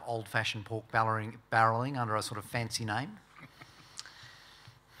dressing up old-fashioned pork barrelling under a sort of fancy name?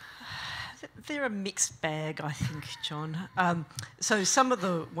 They're a mixed bag, I think, John. So some of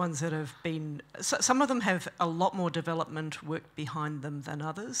the ones that have been... some of them have a lot more development work behind them than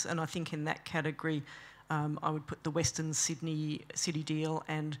others, and I think in that category I would put the Western Sydney city deal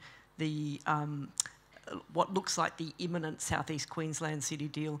and the what looks like the imminent Southeast Queensland city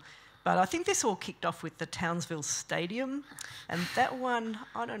deal. But I think this all kicked off with the Townsville Stadium, and that one,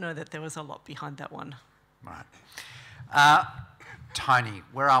 I don't know that there was a lot behind that one. Right. Tony,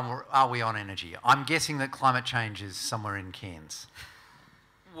 where are we on energy? I'm guessing that climate change is somewhere in Cairns.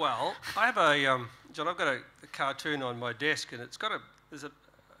 Well, I have a, John, I've got a cartoon on my desk, and there's a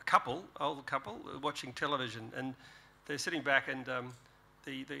older couple, watching television, and they're sitting back, and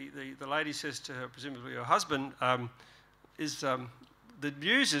the lady says to her, presumably her husband, the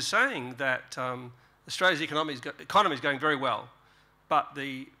news is saying that Australia's economy is going very well, but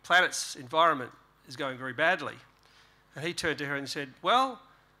the planet's environment is going very badly. And he turned to her and said, well,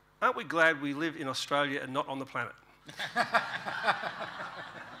 aren't we glad we live in Australia and not on the planet?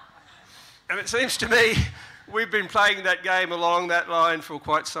 And it seems to me we've been playing that game along that line for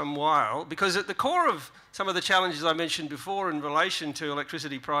quite some while, because at the core of some of the challenges I mentioned before in relation to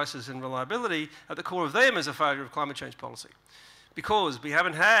electricity prices and reliability, at the core of them is a failure of climate change policy. Because we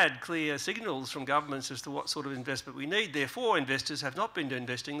haven't had clear signals from governments as to what sort of investment we need. Therefore, investors have not been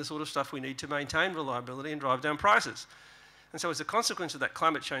investing the sort of stuff we need to maintain reliability and drive down prices. And so as a consequence of that,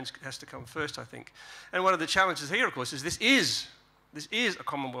 climate change has to come first, I think. And one of the challenges here, of course, is this is a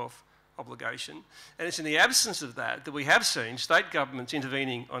Commonwealth obligation. And it's in the absence of that we have seen state governments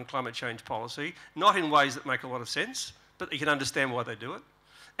intervening on climate change policy, not in ways that make a lot of sense, but you can understand why they do it.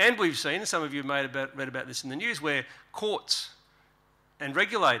 And we've seen, and some of you may have read about this in the news, where courts and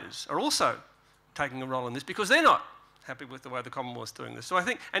regulators are also taking a role in this because they're not happy with the way the Commonwealth's doing this. So I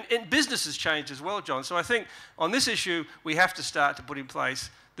think, and business has changed as well, John. So I think on this issue, we have to start to put in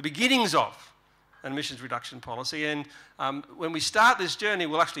place the beginnings of an emissions reduction policy. And when we start this journey,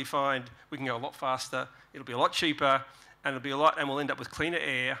 we'll actually find we can go a lot faster, it'll be a lot cheaper, and we'll end up with cleaner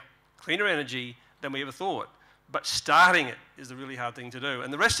air, cleaner energy than we ever thought. But starting it is the really hard thing to do.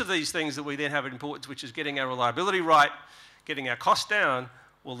 And the rest of these things that we then have importance, which is getting our reliability right, getting our costs down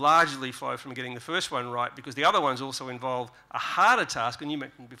will largely flow from getting the first one right, because the other ones also involve a harder task, and you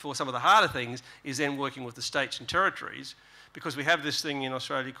mentioned before some of the harder things is then working with the states and territories, because we have this thing in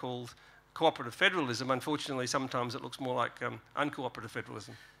Australia called cooperative federalism. Unfortunately, sometimes it looks more like uncooperative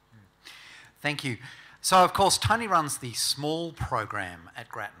federalism. Thank you. So, of course, Tony runs the small program at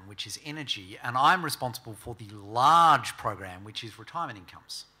Grattan, which is energy, and I'm responsible for the large program, which is retirement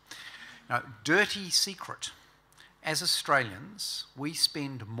incomes. Now, dirty secret. As Australians, we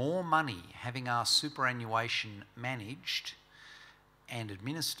spend more money having our superannuation managed and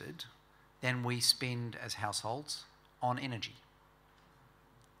administered than we spend as households on energy.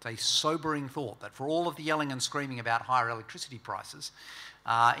 It's a sobering thought that for all of the yelling and screaming about higher electricity prices,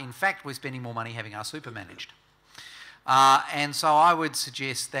 in fact, we're spending more money having our super managed. And so I would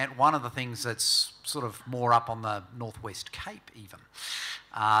suggest that one of the things that's sort of more up on the Northwest Cape even,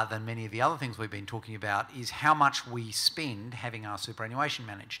 than many of the other things we've been talking about is how much we spend having our superannuation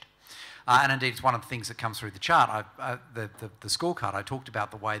managed. And indeed, it's one of the things that comes through the chart. The scorecard, I talked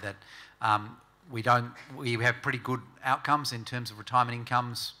about the way that we have pretty good outcomes in terms of retirement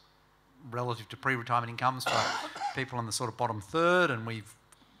incomes relative to pre-retirement incomes for people in the sort of bottom third, and we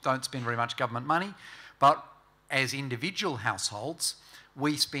don't spend very much government money. But as individual households,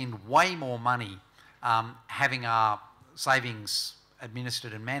 we spend way more money having our savings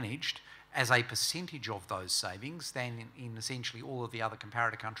administered and managed as a percentage of those savings than in essentially all of the other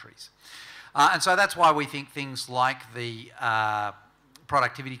comparator countries. And so that's why we think things like the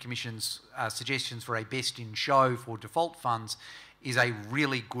Productivity Commission's suggestions for a best in show for default funds is a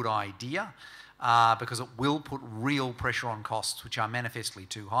really good idea, because it will put real pressure on costs which are manifestly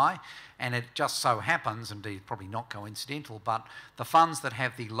too high. And it just so happens, indeed probably not coincidental, but the funds that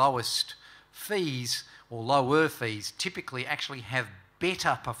have the lowest fees or lower fees typically actually have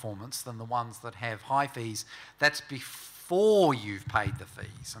better performance than the ones that have high fees. That's before you've paid the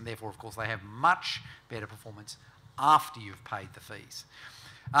fees, and therefore, of course, they have much better performance after you've paid the fees.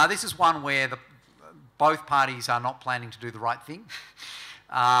 This is one where both parties are not planning to do the right thing.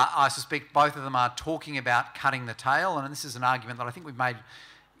 I suspect both of them are talking about cutting the tail, and this is an argument that I think we've made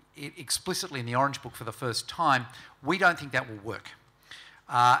explicitly in the Orange Book for the first time. We don't think that will work.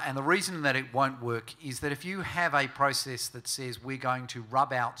 And the reason that it won't work is that if you have a process that says we're going to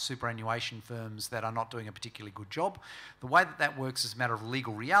rub out superannuation firms that are not doing a particularly good job, the way that that works as a matter of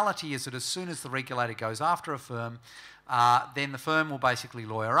legal reality is that as soon as the regulator goes after a firm, then the firm will basically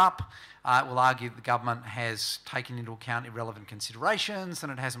lawyer up. It will argue that the government has taken into account irrelevant considerations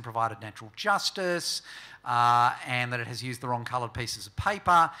and it hasn't provided natural justice, and that it has used the wrong coloured pieces of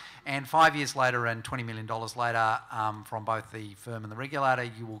paper. And 5 years later and $20 million later from both the firm and the regulator,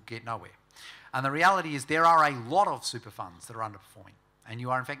 you will get nowhere. And the reality is there are a lot of super funds that are underperforming, and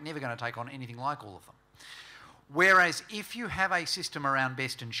you are in fact never going to take on anything like all of them. Whereas if you have a system around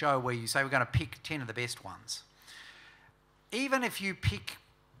best in show where you say we're going to pick 10 of the best ones, even if you pick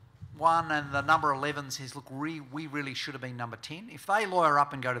one and the number 11 says, look, we really should have been number 10, if they lawyer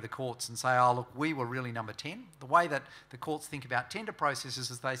up and go to the courts and say, oh, look, we were really number 10, the way that the courts think about tender processes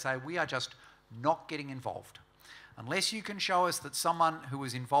is they say, we are just not getting involved. Unless you can show us that someone who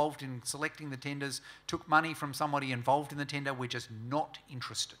was involved in selecting the tenders took money from somebody involved in the tender, we're just not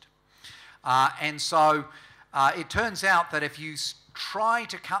interested. And so it turns out that if you try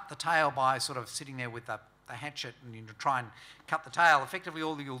to cut the tail by sort of sitting there with the hatchet and you try and cut the tail, effectively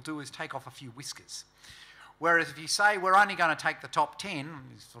all you'll do is take off a few whiskers. Whereas if you say we're only going to take the top 10,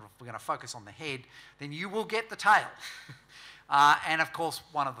 we're going to focus on the head, then you will get the tail. And of course,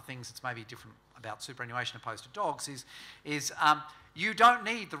 one of the things that's maybe different about superannuation opposed to dogs is you don't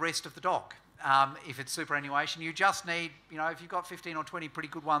need the rest of the dog. If it's superannuation, you just need, if you've got 15 or 20 pretty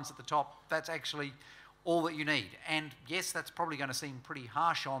good ones at the top, that's actually all that you need. And yes, that's probably going to seem pretty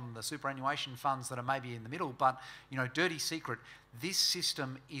harsh on the superannuation funds that are maybe in the middle, but, dirty secret, this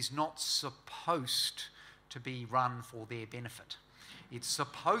system is not supposed to be run for their benefit. It's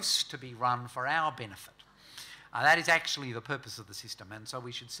supposed to be run for our benefit. That is actually the purpose of the system, and so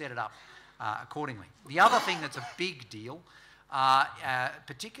we should set it up accordingly. The other thing that's a big deal,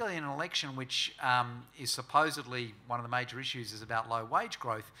 particularly in an election which is supposedly one of the major issues is about low wage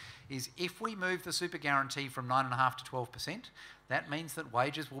growth, is if we move the super guarantee from 9.5% to 12%, that means that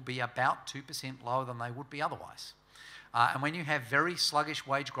wages will be about 2% lower than they would be otherwise. And when you have very sluggish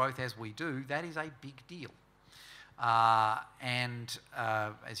wage growth as we do, that is a big deal. And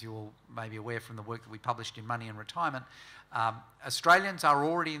as you all may be aware from the work that we published in Money and Retirement, Australians are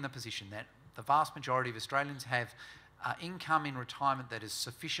already in the position that the vast majority of Australians have income in retirement that is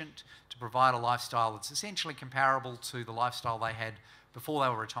sufficient to provide a lifestyle that's essentially comparable to the lifestyle they had before they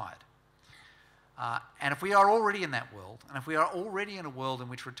were retired. And if we are already in that world, and if we are already in a world in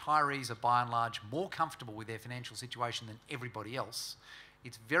which retirees are by and large more comfortable with their financial situation than everybody else,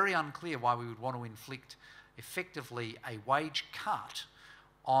 it's very unclear why we would want to inflict effectively a wage cut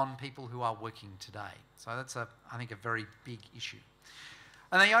on people who are working today. So that's, I think, a very big issue.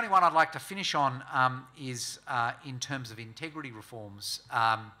 And the only one I'd like to finish on is in terms of integrity reforms.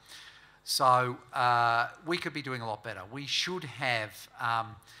 We could be doing a lot better. We should have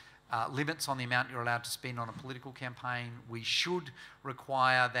limits on the amount you're allowed to spend on a political campaign. We should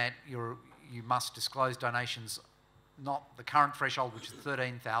require that you must disclose donations, not the current threshold, which is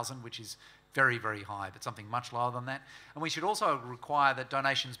 13,000, which is very, very high, but something much lower than that. And we should also require that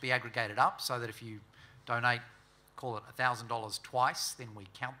donations be aggregated up so that if you donate, call it $1,000 twice, then we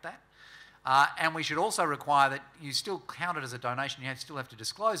count that. And we should also require that you still count it as a donation, you still have to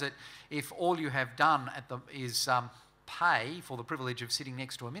disclose it if all you have done is pay for the privilege of sitting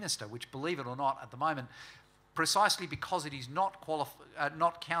next to a minister, which, believe it or not, at the moment, precisely because it is not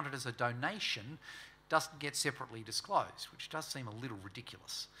counted as a donation, doesn't get separately disclosed, which does seem a little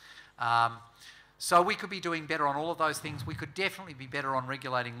ridiculous. So we could be doing better on all of those things. We could definitely be better on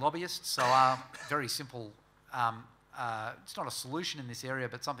regulating lobbyists. So very simple, it's not a solution in this area,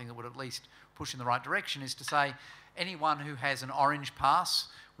 but something that would at least push in the right direction, is to say anyone who has an orange pass,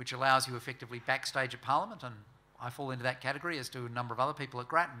 which allows you effectively backstage at Parliament, and I fall into that category, as do a number of other people at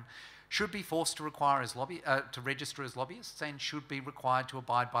Grattan, should be forced to to register as lobbyists, and should be required to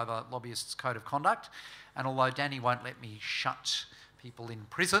abide by the lobbyists' code of conduct. And although Danny won't let me shut people in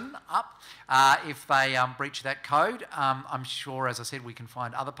prison up if they breach that code, I'm sure, as I said, we can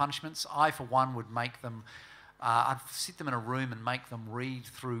find other punishments. I, for one, would make them, I'd sit them in a room and make them read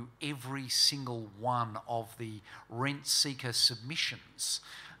through every single one of the rent seeker submissions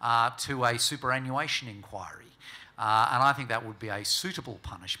to a superannuation inquiry. And I think that would be a suitable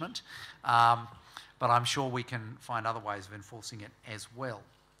punishment, but I'm sure we can find other ways of enforcing it as well.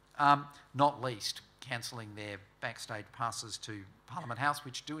 Not least, cancelling their backstage passes to Parliament House,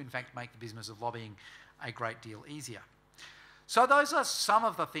 which do in fact make the business of lobbying a great deal easier. So those are some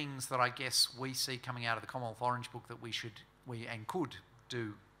of the things that I guess we see coming out of the Commonwealth Orange Book that we could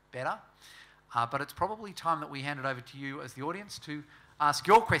do better. But it's probably time that we hand it over to you as the audience to ask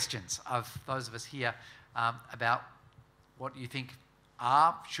your questions of those of us here about what you think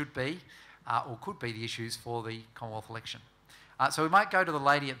should be, or could be the issues for the Commonwealth election. So we might go to the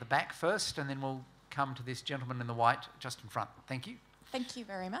lady at the back first, and then we'll come to this gentleman in the white just in front. Thank you. Thank you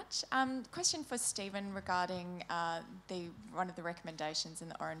very much. Question for Stephen regarding one of the recommendations in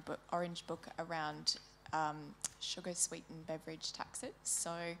the Orange Book around sugar-sweetened beverage taxes.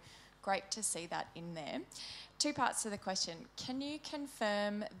 So great to see that in there. Two parts to the question. Can you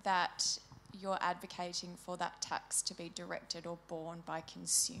confirm that you're advocating for that tax to be directed or borne by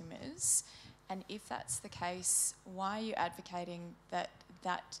consumers? And if that's the case, why are you advocating that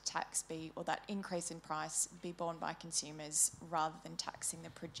that tax be, or that increase in price be borne by consumers rather than taxing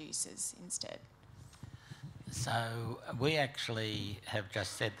the producers instead? So we actually have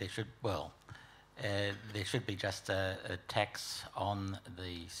just said there should be just a tax on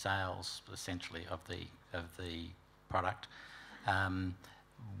the sales, essentially, of the product.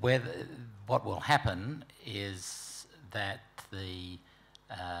 What will happen is that the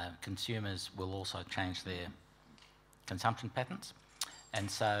consumers will also change their consumption patterns, and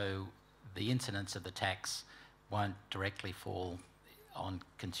so the incidence of the tax won't directly fall on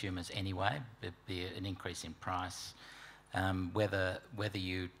consumers anyway. There'd be an increase in price. Whether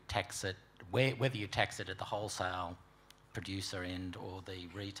you tax it at the wholesale producer end or the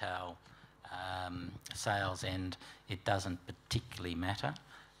retail sales end, it doesn't particularly matter.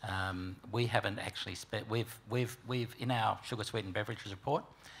 We haven't actually we've in our sugar sweetened beverages report,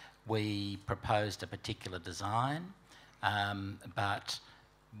 we proposed a particular design, but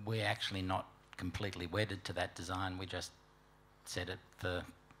we're actually not completely wedded to that design. We just set it for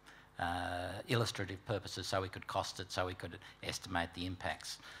illustrative purposes, so we could cost it, so we could estimate the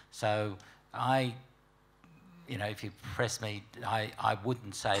impacts. So if you press me, I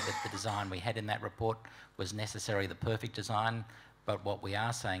wouldn't say that the design we had in that report was necessarily the perfect design, but what we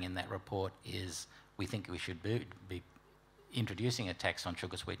are saying in that report is we think we should be introducing a tax on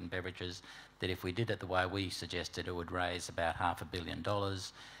sugar-sweetened beverages, that if we did it the way we suggested, it would raise about $500 million.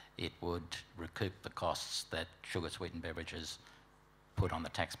 It would recoup the costs that sugar-sweetened beverages put on the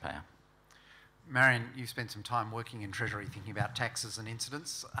taxpayer. Marion, you've spent some time working in Treasury thinking about taxes and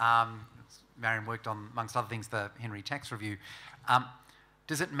incidents. Marion worked on, amongst other things, the Henry Tax Review.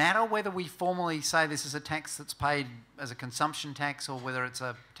 Does it matter whether we formally say this is a tax that's paid as a consumption tax or whether it's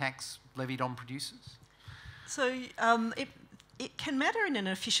a tax levied on producers? So it can matter in an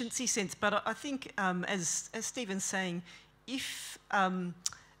efficiency sense, but I think, as Stephen's saying, if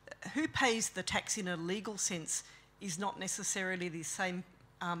who pays the tax in a legal sense is not necessarily the same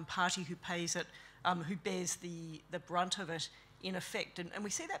party who pays it, who bears the brunt of it in effect. And we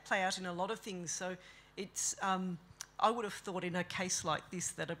see that play out in a lot of things. So it's, I would have thought in a case like this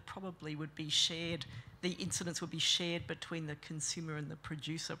that it probably would be shared, the incidence would be shared between the consumer and the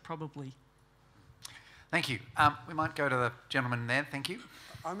producer probably. Thank you. We might go to the gentleman there. Thank you.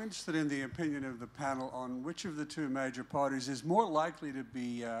 I'm interested in the opinion of the panel on which of the two major parties is more likely to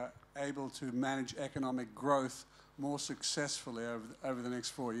be able to manage economic growth more successfully over the next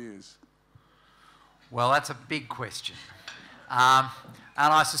 4 years. Well, that's a big question. And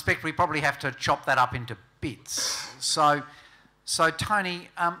I suspect we probably have to chop that up into bits. So Tony,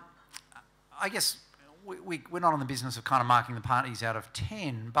 I guess we're not in the business of kind of marking the parties out of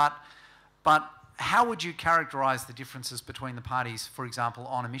 10, but how would you characterise the differences between the parties, for example,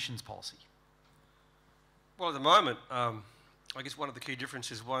 on emissions policy? Well, at the moment, I guess one of the key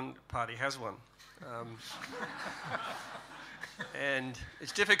differences, one party has one. And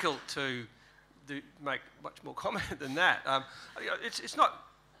it's difficult to make much more comment than that. It's not,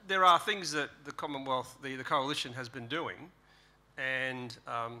 there are things that the Commonwealth, the coalition has been doing, and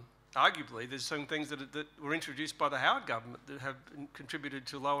arguably there's some things that were introduced by the Howard government that have contributed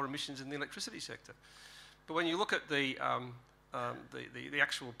to lower emissions in the electricity sector. But when you look at the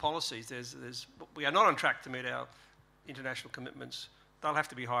actual policies, we are not on track to meet our international commitments. They'll have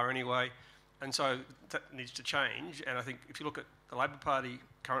to be higher anyway, and so that needs to change. And I think if you look at the Labor Party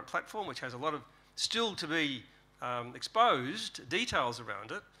current platform, which has a lot of still to be exposed details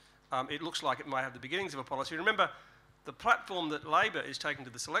around it, it looks like it might have the beginnings of a policy. Remember, the platform that Labor is taking to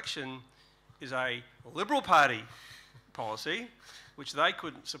this election is a Liberal Party policy, which they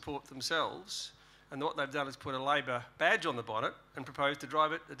couldn't support themselves, and what they've done is put a Labor badge on the bonnet and proposed to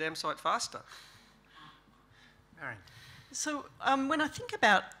drive it a damn sight faster. Marion. So when I think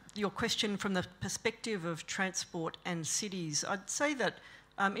about your question from the perspective of transport and cities, I'd say that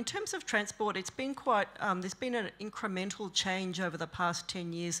in terms of transport, it's been quite, there's been an incremental change over the past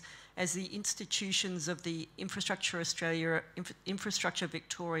 10 years as the institutions of the Infrastructure Australia, Infrastructure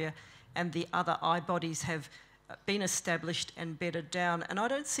Victoria and the other I bodies have been established and bedded down. And I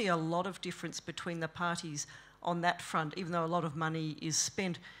don't see a lot of difference between the parties on that front, even though a lot of money is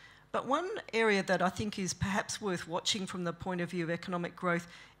spent. But one area that I think is perhaps worth watching from the point of view of economic growth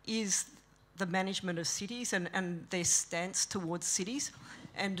is the management of cities and their stance towards cities.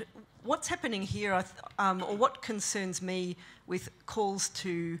 And what's happening here, or what concerns me with calls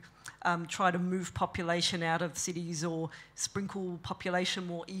to try to move population out of cities or sprinkle population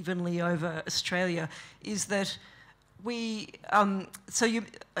more evenly over Australia, is that a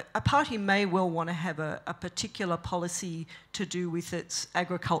party may well want to have a particular policy to do with its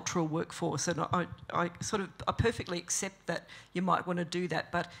agricultural workforce, and I perfectly accept that you might want to do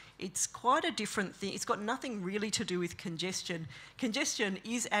that, but it's quite a different thing. It's got nothing really to do with congestion. Congestion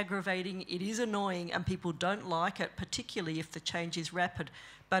is aggravating, it is annoying, and people don't like it, particularly if the change is rapid,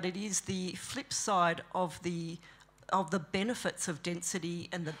 but it is the flip side of the benefits of density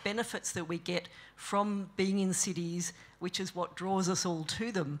and the benefits that we get from being in cities, which is what draws us all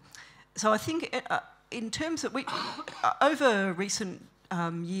to them. So I think in terms of, over recent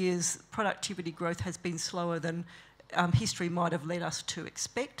years, productivity growth has been slower than history might have led us to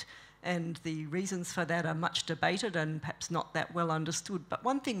expect, and the reasons for that are much debated and perhaps not that well understood. But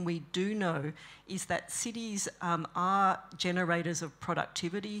one thing we do know is that cities are generators of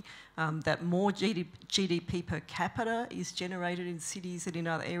productivity, that more GDP per capita is generated in cities than in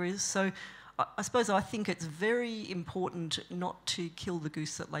other areas. So I suppose I think it's very important not to kill the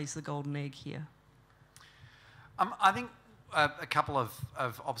goose that lays the golden egg here. I think a couple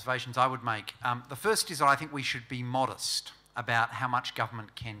of observations I would make. The first is that I think we should be modest about how much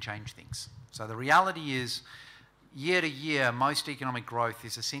government can change things. So the reality is, year to year, most economic growth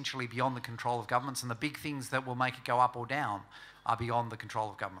is essentially beyond the control of governments, and the big things that will make it go up or down are beyond the control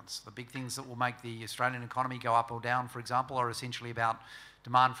of governments. The big things that will make the Australian economy go up or down, for example, are essentially about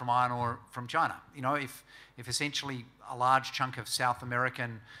demand from iron ore from China. You know, if essentially a large chunk of South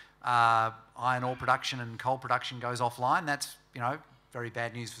American iron ore production and coal production goes offline, that's, you know, very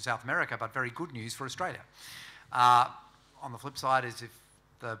bad news for South America, but very good news for Australia. On the flip side is if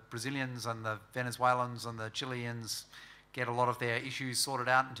the Brazilians and the Venezuelans and the Chileans get a lot of their issues sorted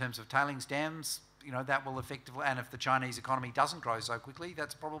out in terms of tailings dams, you know, that will effectively, and if the Chinese economy doesn't grow so quickly,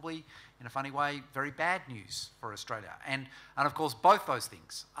 that's probably, in a funny way, very bad news for Australia. And of course, both those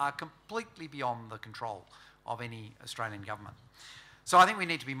things are completely beyond the control of any Australian government. So I think we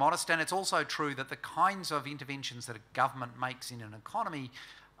need to be modest, and it's also true that the kinds of interventions that a government makes in an economy,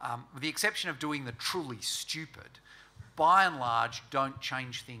 with the exception of doing the truly stupid, by and large don't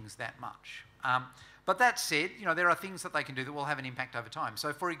change things that much. But that said, you know, there are things that they can do that will have an impact over time.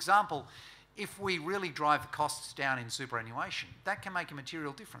 So for example, if we really drive the costs down in superannuation, that can make a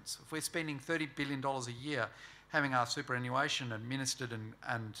material difference. If we're spending $30 billion a year having our superannuation administered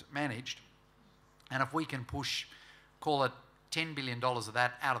and managed, and if we can push, call it $10 billion of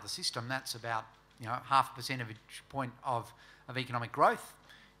that out of the system, that's about, you know, 0.5% of each point of economic growth.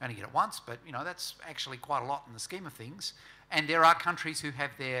 You only get it once, but, you know, that's actually quite a lot in the scheme of things. And there are countries who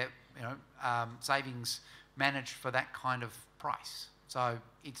have their, you know, savings managed for that kind of price. So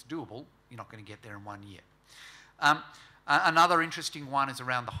it's doable. You're not going to get there in 1 year. Another interesting one is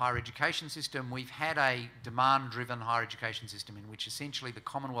around the higher education system. We've had a demand-driven higher education system in which essentially the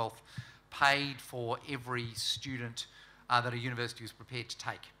Commonwealth paid for every student that a university was prepared to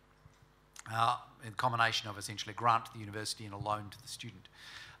take. A combination of essentially a grant to the university and a loan to the student.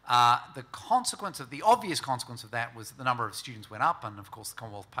 The obvious consequence of that was that the number of students went up, and of course the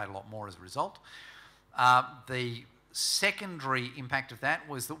Commonwealth paid a lot more as a result. The secondary impact of that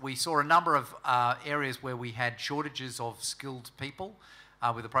was that we saw a number of areas where we had shortages of skilled people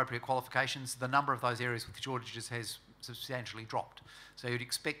with appropriate qualifications. The number of those areas with shortages has substantially dropped. So you'd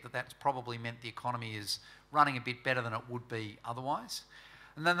expect that that's probably meant the economy is running a bit better than it would be otherwise.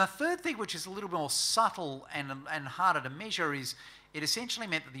 And then the third thing, which is a little more subtle and harder to measure, is it essentially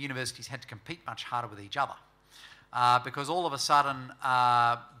meant that the universities had to compete much harder with each other. Because all of a sudden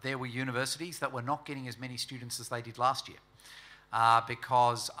there were universities that were not getting as many students as they did last year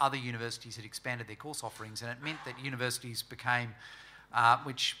because other universities had expanded their course offerings, and it meant that universities became,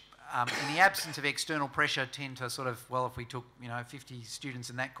 in the absence of external pressure, tend to sort of, well, if we took, you know, 50 students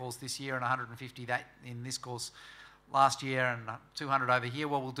in that course this year and 150 that in this course last year and 200 over here,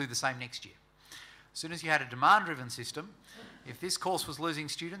 well, we'll do the same next year. As soon as you had a demand-driven system, if this course was losing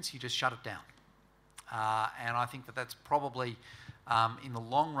students, you just shut it down. And I think that that's probably, in the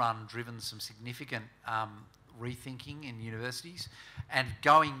long run, driven some significant rethinking in universities, and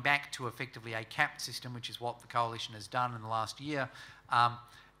going back to effectively a capped system, which is what the Coalition has done in the last year,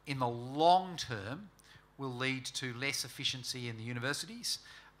 in the long term will lead to less efficiency in the universities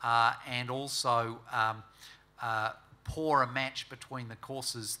and also poorer match between the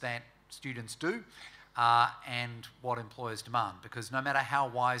courses that students do and what employers demand. Because no matter how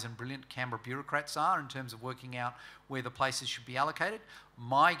wise and brilliant Canberra bureaucrats are in terms of working out where the places should be allocated,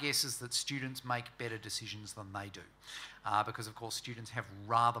 my guess is that students make better decisions than they do. Because of course students have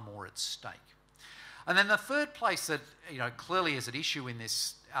rather more at stake. And then the third place that, you know, clearly is at issue in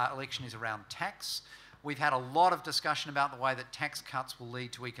this election is around tax. We've had a lot of discussion about the way that tax cuts will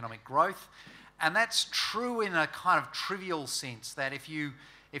lead to economic growth. And that's true in a kind of trivial sense, that if you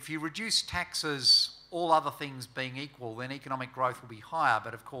reduce taxes, all other things being equal, then economic growth will be higher.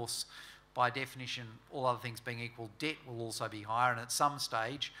 But of course, by definition, all other things being equal, debt will also be higher. And at some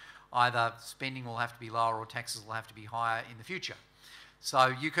stage, either spending will have to be lower or taxes will have to be higher in the future.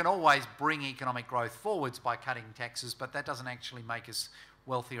 So you can always bring economic growth forwards by cutting taxes, but that doesn't actually make us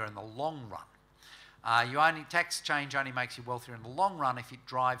wealthier in the long run. Tax change only makes you wealthier in the long run if it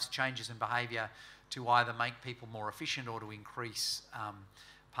drives changes in behaviour to either make people more efficient or to increase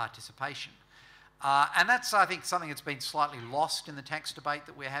participation. And that's, I think, something that's been slightly lost in the tax debate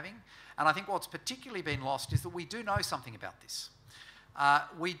that we're having. And I think what's particularly been lost is that we do know something about this.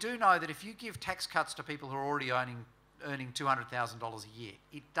 We do know that if you give tax cuts to people who are already earning $200,000 a year,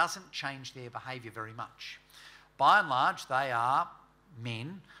 it doesn't change their behaviour very much. By and large, they are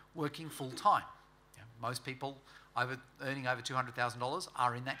men working full-time. You know, most people earning over $200,000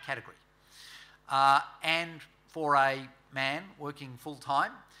 are in that category. And for a man working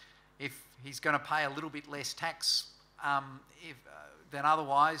full-time, if he's going to pay a little bit less tax than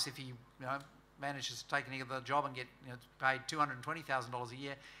otherwise, if he manages to take another job and get paid $220,000 a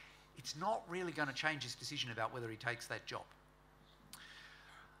year, it's not really going to change his decision about whether he takes that job.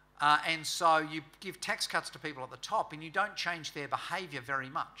 And so you give tax cuts to people at the top and you don't change their behaviour very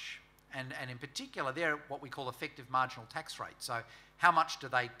much. And in particular, they're what we call effective marginal tax rate. So how much do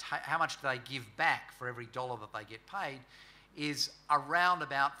they give back for every dollar that they get paid is around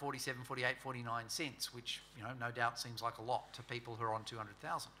about 47, 48, 49 cents, which no doubt seems like a lot to people who are on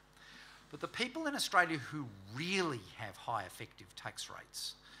 200,000. But the people in Australia who really have high effective tax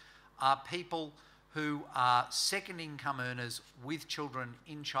rates are people who are second income earners with children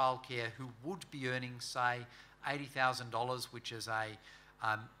in childcare who would be earning, say, $80,000, which is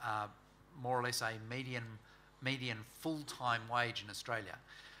more or less a median full-time wage in Australia.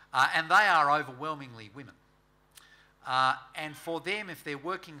 And they are overwhelmingly women. And for them, if they're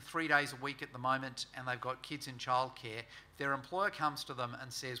working 3 days a week at the moment and they've got kids in childcare, their employer comes to them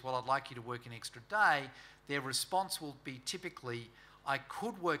and says, well, I'd like you to work an extra day, their response will be typically, I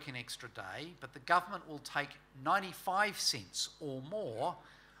could work an extra day, but the government will take 95 cents or more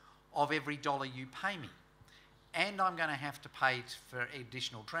of every dollar you pay me. And I'm going to have to pay for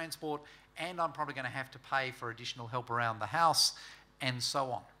additional transport, and I'm probably going to have to pay for additional help around the house, and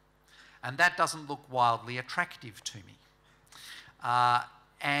so on. And that doesn't look wildly attractive to me.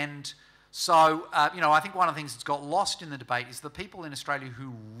 And so, I think one of the things that's got lost in the debate is the people in Australia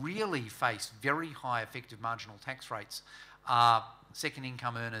who really face very high effective marginal tax rates are second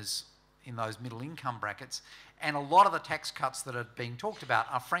income earners in those middle income brackets, and a lot of the tax cuts that are being talked about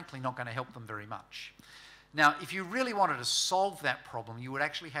are frankly not going to help them very much. Now, if you really wanted to solve that problem, you would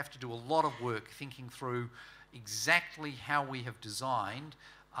actually have to do a lot of work thinking through exactly how we have designed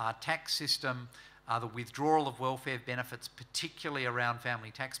our tax system, the withdrawal of welfare benefits, particularly around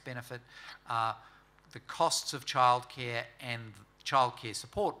family tax benefit, the costs of childcare and childcare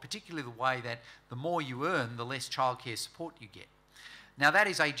support, particularly the way that the more you earn, the less childcare support you get. Now, that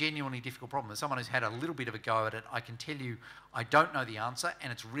is a genuinely difficult problem. As someone who's had a little bit of a go at it, I can tell you I don't know the answer,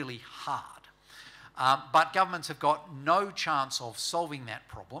 and it's really hard. But governments have got no chance of solving that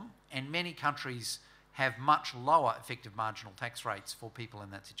problem, and many countries have much lower effective marginal tax rates for people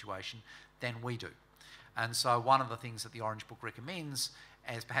in that situation than we do. And so one of the things that the Orange Book recommends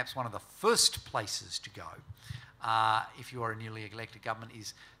as perhaps one of the first places to go if you are a newly elected government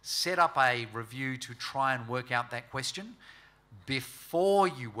is set up a review to try and work out that question before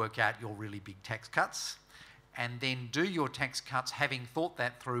you work out your really big tax cuts, and then do your tax cuts having thought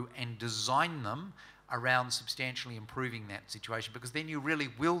that through and design them around substantially improving that situation, because then you really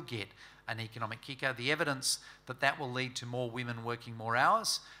will get an economic kicker. The evidence that that will lead to more women working more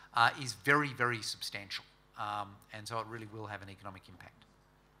hours is very, very substantial, and so it really will have an economic impact.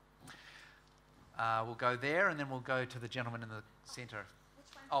 We'll go there, and then we'll go to the gentleman in the centre.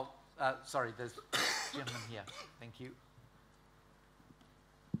 Oh, sorry, there's a gentleman here. Thank you.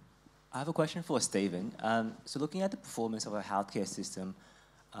 I have a question for Stephen. So looking at the performance of our healthcare system,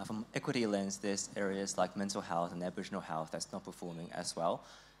 from equity lens, there's areas like mental health and Aboriginal health that's not performing as well.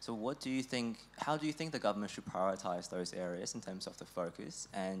 So how do you think the government should prioritise those areas in terms of the focus?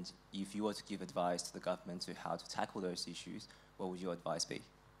 And if you were to give advice to the government to how to tackle those issues, what would your advice be?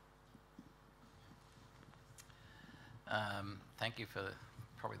 Thank you for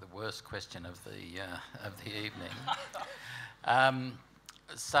probably the worst question of the evening.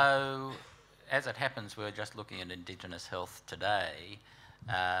 So, as it happens, we're just looking at Indigenous health today,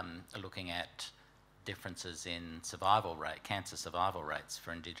 looking at differences in cancer survival rates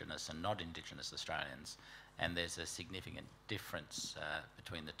for Indigenous and not Indigenous Australians, and there's a significant difference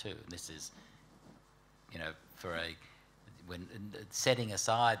between the two. And this is, when setting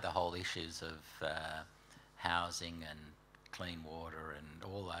aside the whole issues of housing and clean water and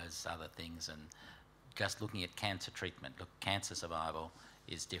all those other things, and just looking at cancer treatment. Look, cancer survival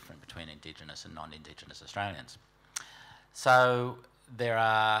is different between Indigenous and non-Indigenous Australians. So there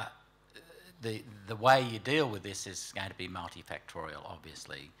are, the way you deal with this is going to be multifactorial,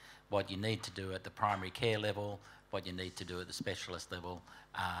 obviously. What you need to do at the primary care level, what you need to do at the specialist level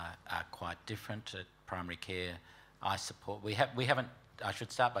are quite different. At primary care, I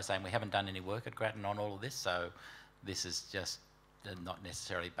should start by saying we haven't done any work at Grattan on all of this, so this is just not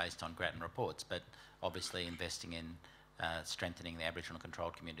necessarily based on Grattan reports, but obviously investing in strengthening the Aboriginal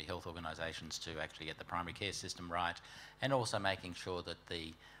controlled community health organisations to actually get the primary care system right, and also making sure that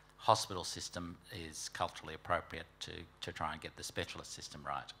the hospital system is culturally appropriate to try and get the specialist system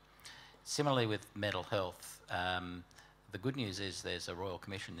right. Similarly with mental health, the good news is there's a Royal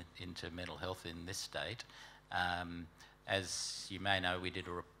Commission into mental health in this state. As you may know, we did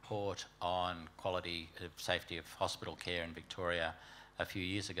a report on quality of safety of hospital care in Victoria a few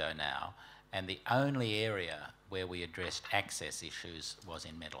years ago now, and the only area where we addressed access issues was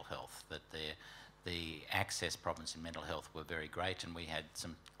in mental health, that the access problems in mental health were very great, and we had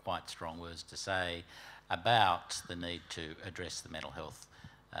some quite strong words to say about the need to address the mental health,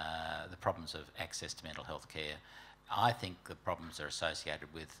 the problems of access to mental health care. I think the problems are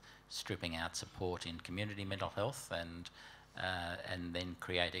associated with stripping out support in community mental health and then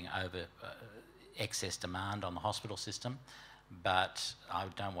creating excess demand on the hospital system. But I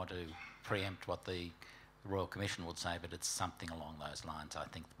don't want to preempt what the Royal Commission would say, but it's something along those lines I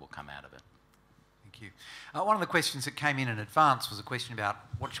think will come out of it. Thank you. One of the questions that came in advance was a question about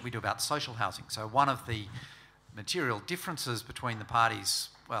what should we do about social housing. So one of the material differences between the parties,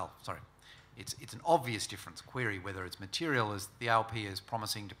 it's an obvious difference, query whether it's material, as the ALP is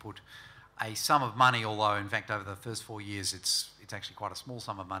promising to put a sum of money, although in fact over the first 4 years it's actually quite a small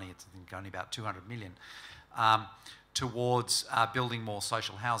sum of money. It's I think only about 200 million, towards building more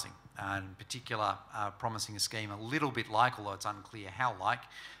social housing. And in particular, promising a scheme a little bit like, although it's unclear how like,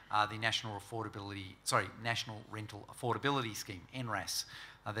 the National Rental Affordability Scheme, NRAS,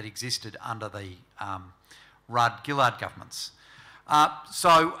 that existed under the Rudd-Gillard governments.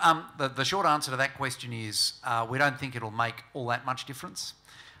 The short answer to that question is we don't think it'll make all that much difference.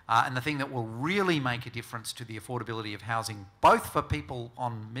 And the thing that will really make a difference to the affordability of housing, both for people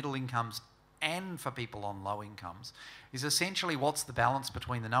on middle incomes and for people on low incomes, is essentially what's the balance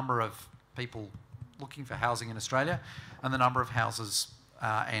between the number of people looking for housing in Australia and the number of houses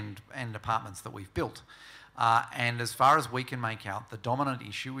and apartments that we've built. And as far as we can make out, the dominant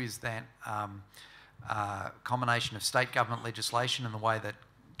issue is that combination of state government legislation and the way that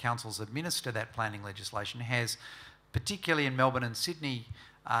councils administer that planning legislation has, particularly in Melbourne and Sydney,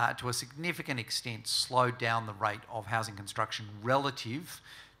 to a significant extent slowed down the rate of housing construction relative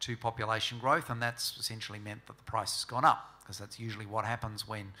to population growth, and that's essentially meant that the price has gone up, because that's usually what happens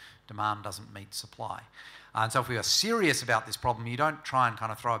when demand doesn't meet supply. And so if we are serious about this problem, you don't try and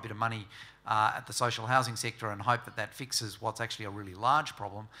kind of throw a bit of money at the social housing sector and hope that that fixes what's actually a really large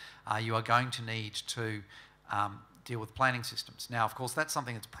problem. You are going to need to deal with planning systems. Now, of course, that's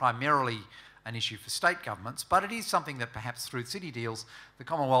something that's primarily an issue for state governments, but it is something that perhaps through city deals, the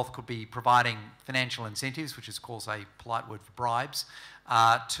Commonwealth could be providing financial incentives, which is of course a polite word for bribes,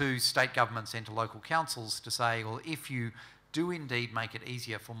 to state governments and to local councils to say, well, if you do indeed make it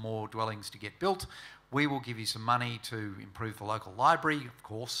easier for more dwellings to get built, we will give you some money to improve the local library, of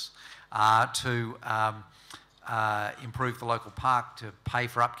course, to improve the local park, to pay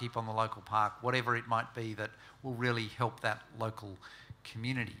for upkeep on the local park, whatever it might be that will really help that local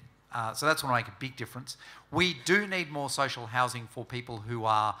community. So that's going to make a big difference. We do need more social housing for people who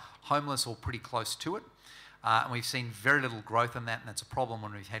are homeless or pretty close to it. And we've seen very little growth in that, and that's a problem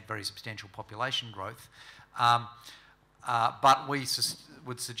when we've had very substantial population growth. But we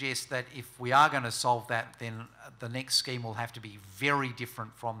would suggest that if we are going to solve that, then the next scheme will have to be very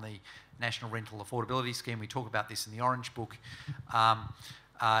different from the National Rental Affordability Scheme. We talk about this in the Orange Book.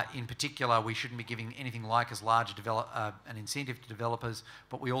 In particular, we shouldn't be giving anything like as large an incentive to developers,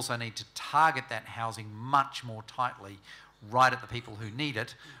 but we also need to target that housing much more tightly right at the people who need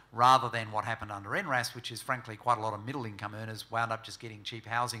it, rather than what happened under NRAS, which is frankly quite a lot of middle income earners wound up just getting cheap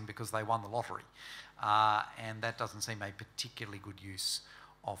housing because they won the lottery. And that doesn't seem a particularly good use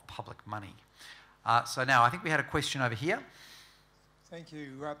of public money. So now I think we had a question over here. Thank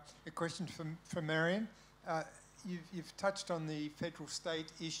you. A question for Marion. You've touched on the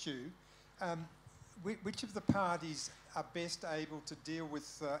federal-state issue. Which of the parties are best able to deal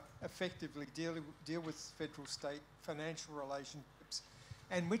with effectively deal with federal-state financial relationships,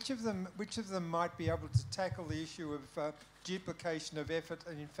 and which of them might be able to tackle the issue of duplication of effort?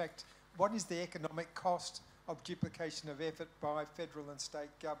 And in fact, what is the economic cost of duplication of effort by federal and state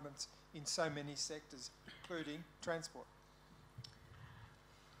governments in so many sectors, including transport?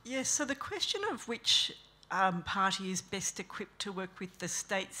 Yes. So the question of which party is best equipped to work with the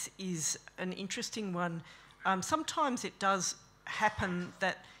states is an interesting one. Sometimes it does happen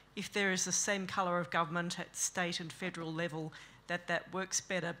that if there is the same colour of government at state and federal level, that works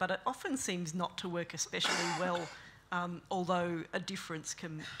better, but it often seems not to work especially well, although a difference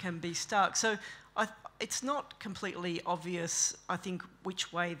can be stark. So it's not completely obvious, I think,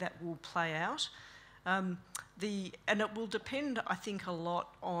 which way that will play out. And it will depend, I think, a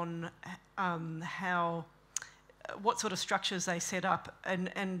lot on what sort of structures they set up,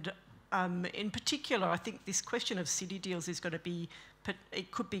 and in particular, I think this question of city deals is going to be,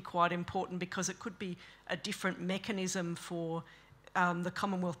 it could be quite important, because it could be a different mechanism for the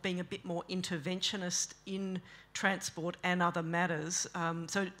Commonwealth being a bit more interventionist in transport and other matters.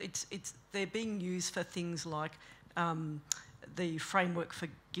 So they're being used for things like the framework for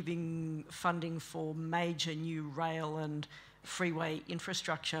giving funding for major new rail and freeway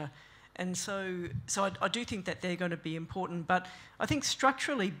infrastructure. And so I do think that they're going to be important, but I think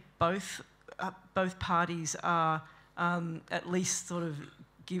structurally both parties are at least sort of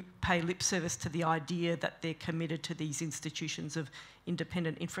pay lip service to the idea that they're committed to these institutions of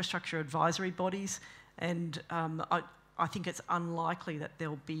independent infrastructure advisory bodies, and I think it's unlikely that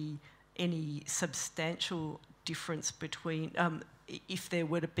there'll be any substantial difference between if there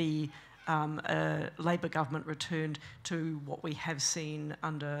were to be a Labor government returned to what we have seen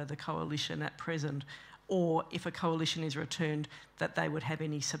under the coalition at present, or if a coalition is returned, that they would have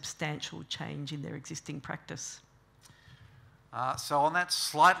any substantial change in their existing practice. So on that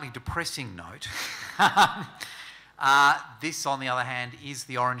slightly depressing note, This, on the other hand, is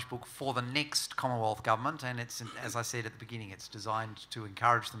the Orange Book for the next Commonwealth government, and it's, as I said at the beginning, it's designed to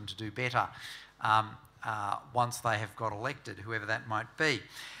encourage them to do better once they have got elected, whoever that might be.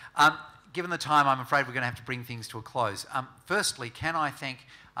 Given the time, I'm afraid we're going to have to bring things to a close. Firstly, can I thank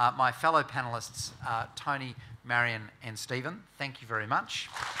my fellow panellists, Tony, Marion and Stephen. Thank you very much.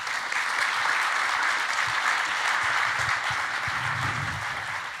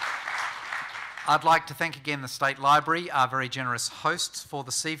 I'd like to thank again the State Library, our very generous hosts for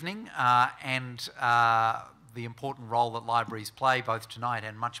this evening, and the important role that libraries play both tonight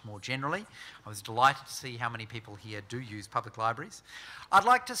and much more generally. I was delighted to see how many people here do use public libraries. I'd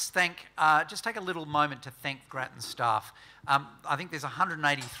like to thank, just take a little moment to thank Grattan staff. I think there's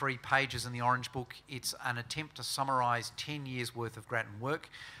 183 pages in the Orange Book. It's an attempt to summarise 10 years' worth of Grattan work.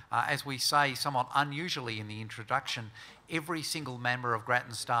 As we say somewhat unusually in the introduction, every single member of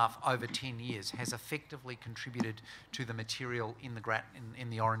Grattan staff over 10 years has effectively contributed to the material in the in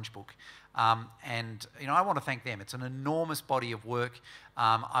the Orange Book. And you know, I want to thank them. It's an enormous body of work.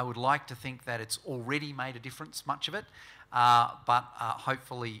 I would like to think that it's already made a difference, much of it, but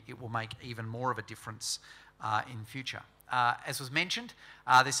hopefully it will make even more of a difference in future. As was mentioned,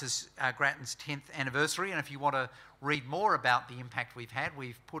 this is Grattan's 10th anniversary, and if you want to read more about the impact we've had,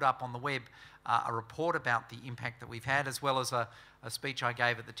 we've put up on the web a report about the impact that we've had, as well as a speech I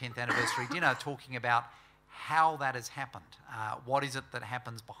gave at the 10th anniversary dinner talking about how that has happened. What is it that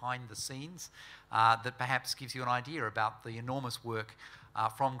happens behind the scenes that perhaps gives you an idea about the enormous work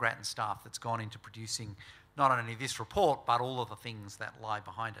from Grattan staff that's gone into producing not only this report, but all of the things that lie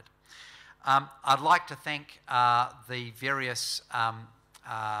behind it. I'd like to thank the various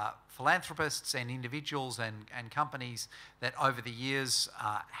philanthropists and individuals and companies that over the years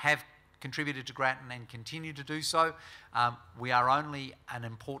have contributed to Grattan and continue to do so. We are only an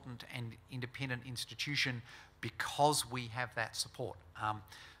important and independent institution because we have that support.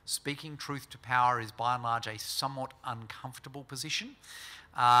 Speaking truth to power is by and large a somewhat uncomfortable position.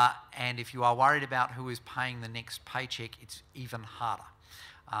 And if you are worried about who is paying the next paycheck, it's even harder.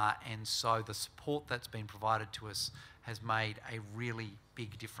 And so the support that's been provided to us has made a really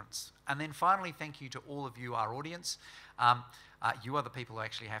big difference. And then finally, thank you to all of you, our audience. You are the people who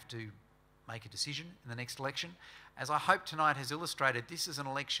actually have to make a decision in the next election. As I hope tonight has illustrated, this is an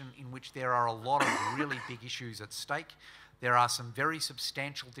election in which there are a lot of really big issues at stake. There are some very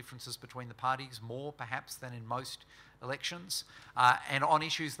substantial differences between the parties, more perhaps than in most elections, and on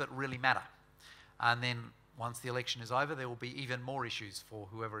issues that really matter. And then once the election is over, there will be even more issues for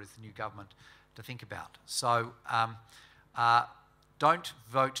whoever is the new government to think about. So don't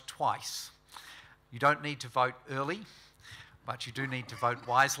vote twice. You don't need to vote early, but you do need to vote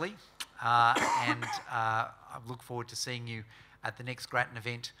wisely. And I look forward to seeing you at the next Grattan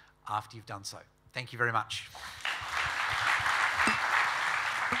event after you've done so. Thank you very much.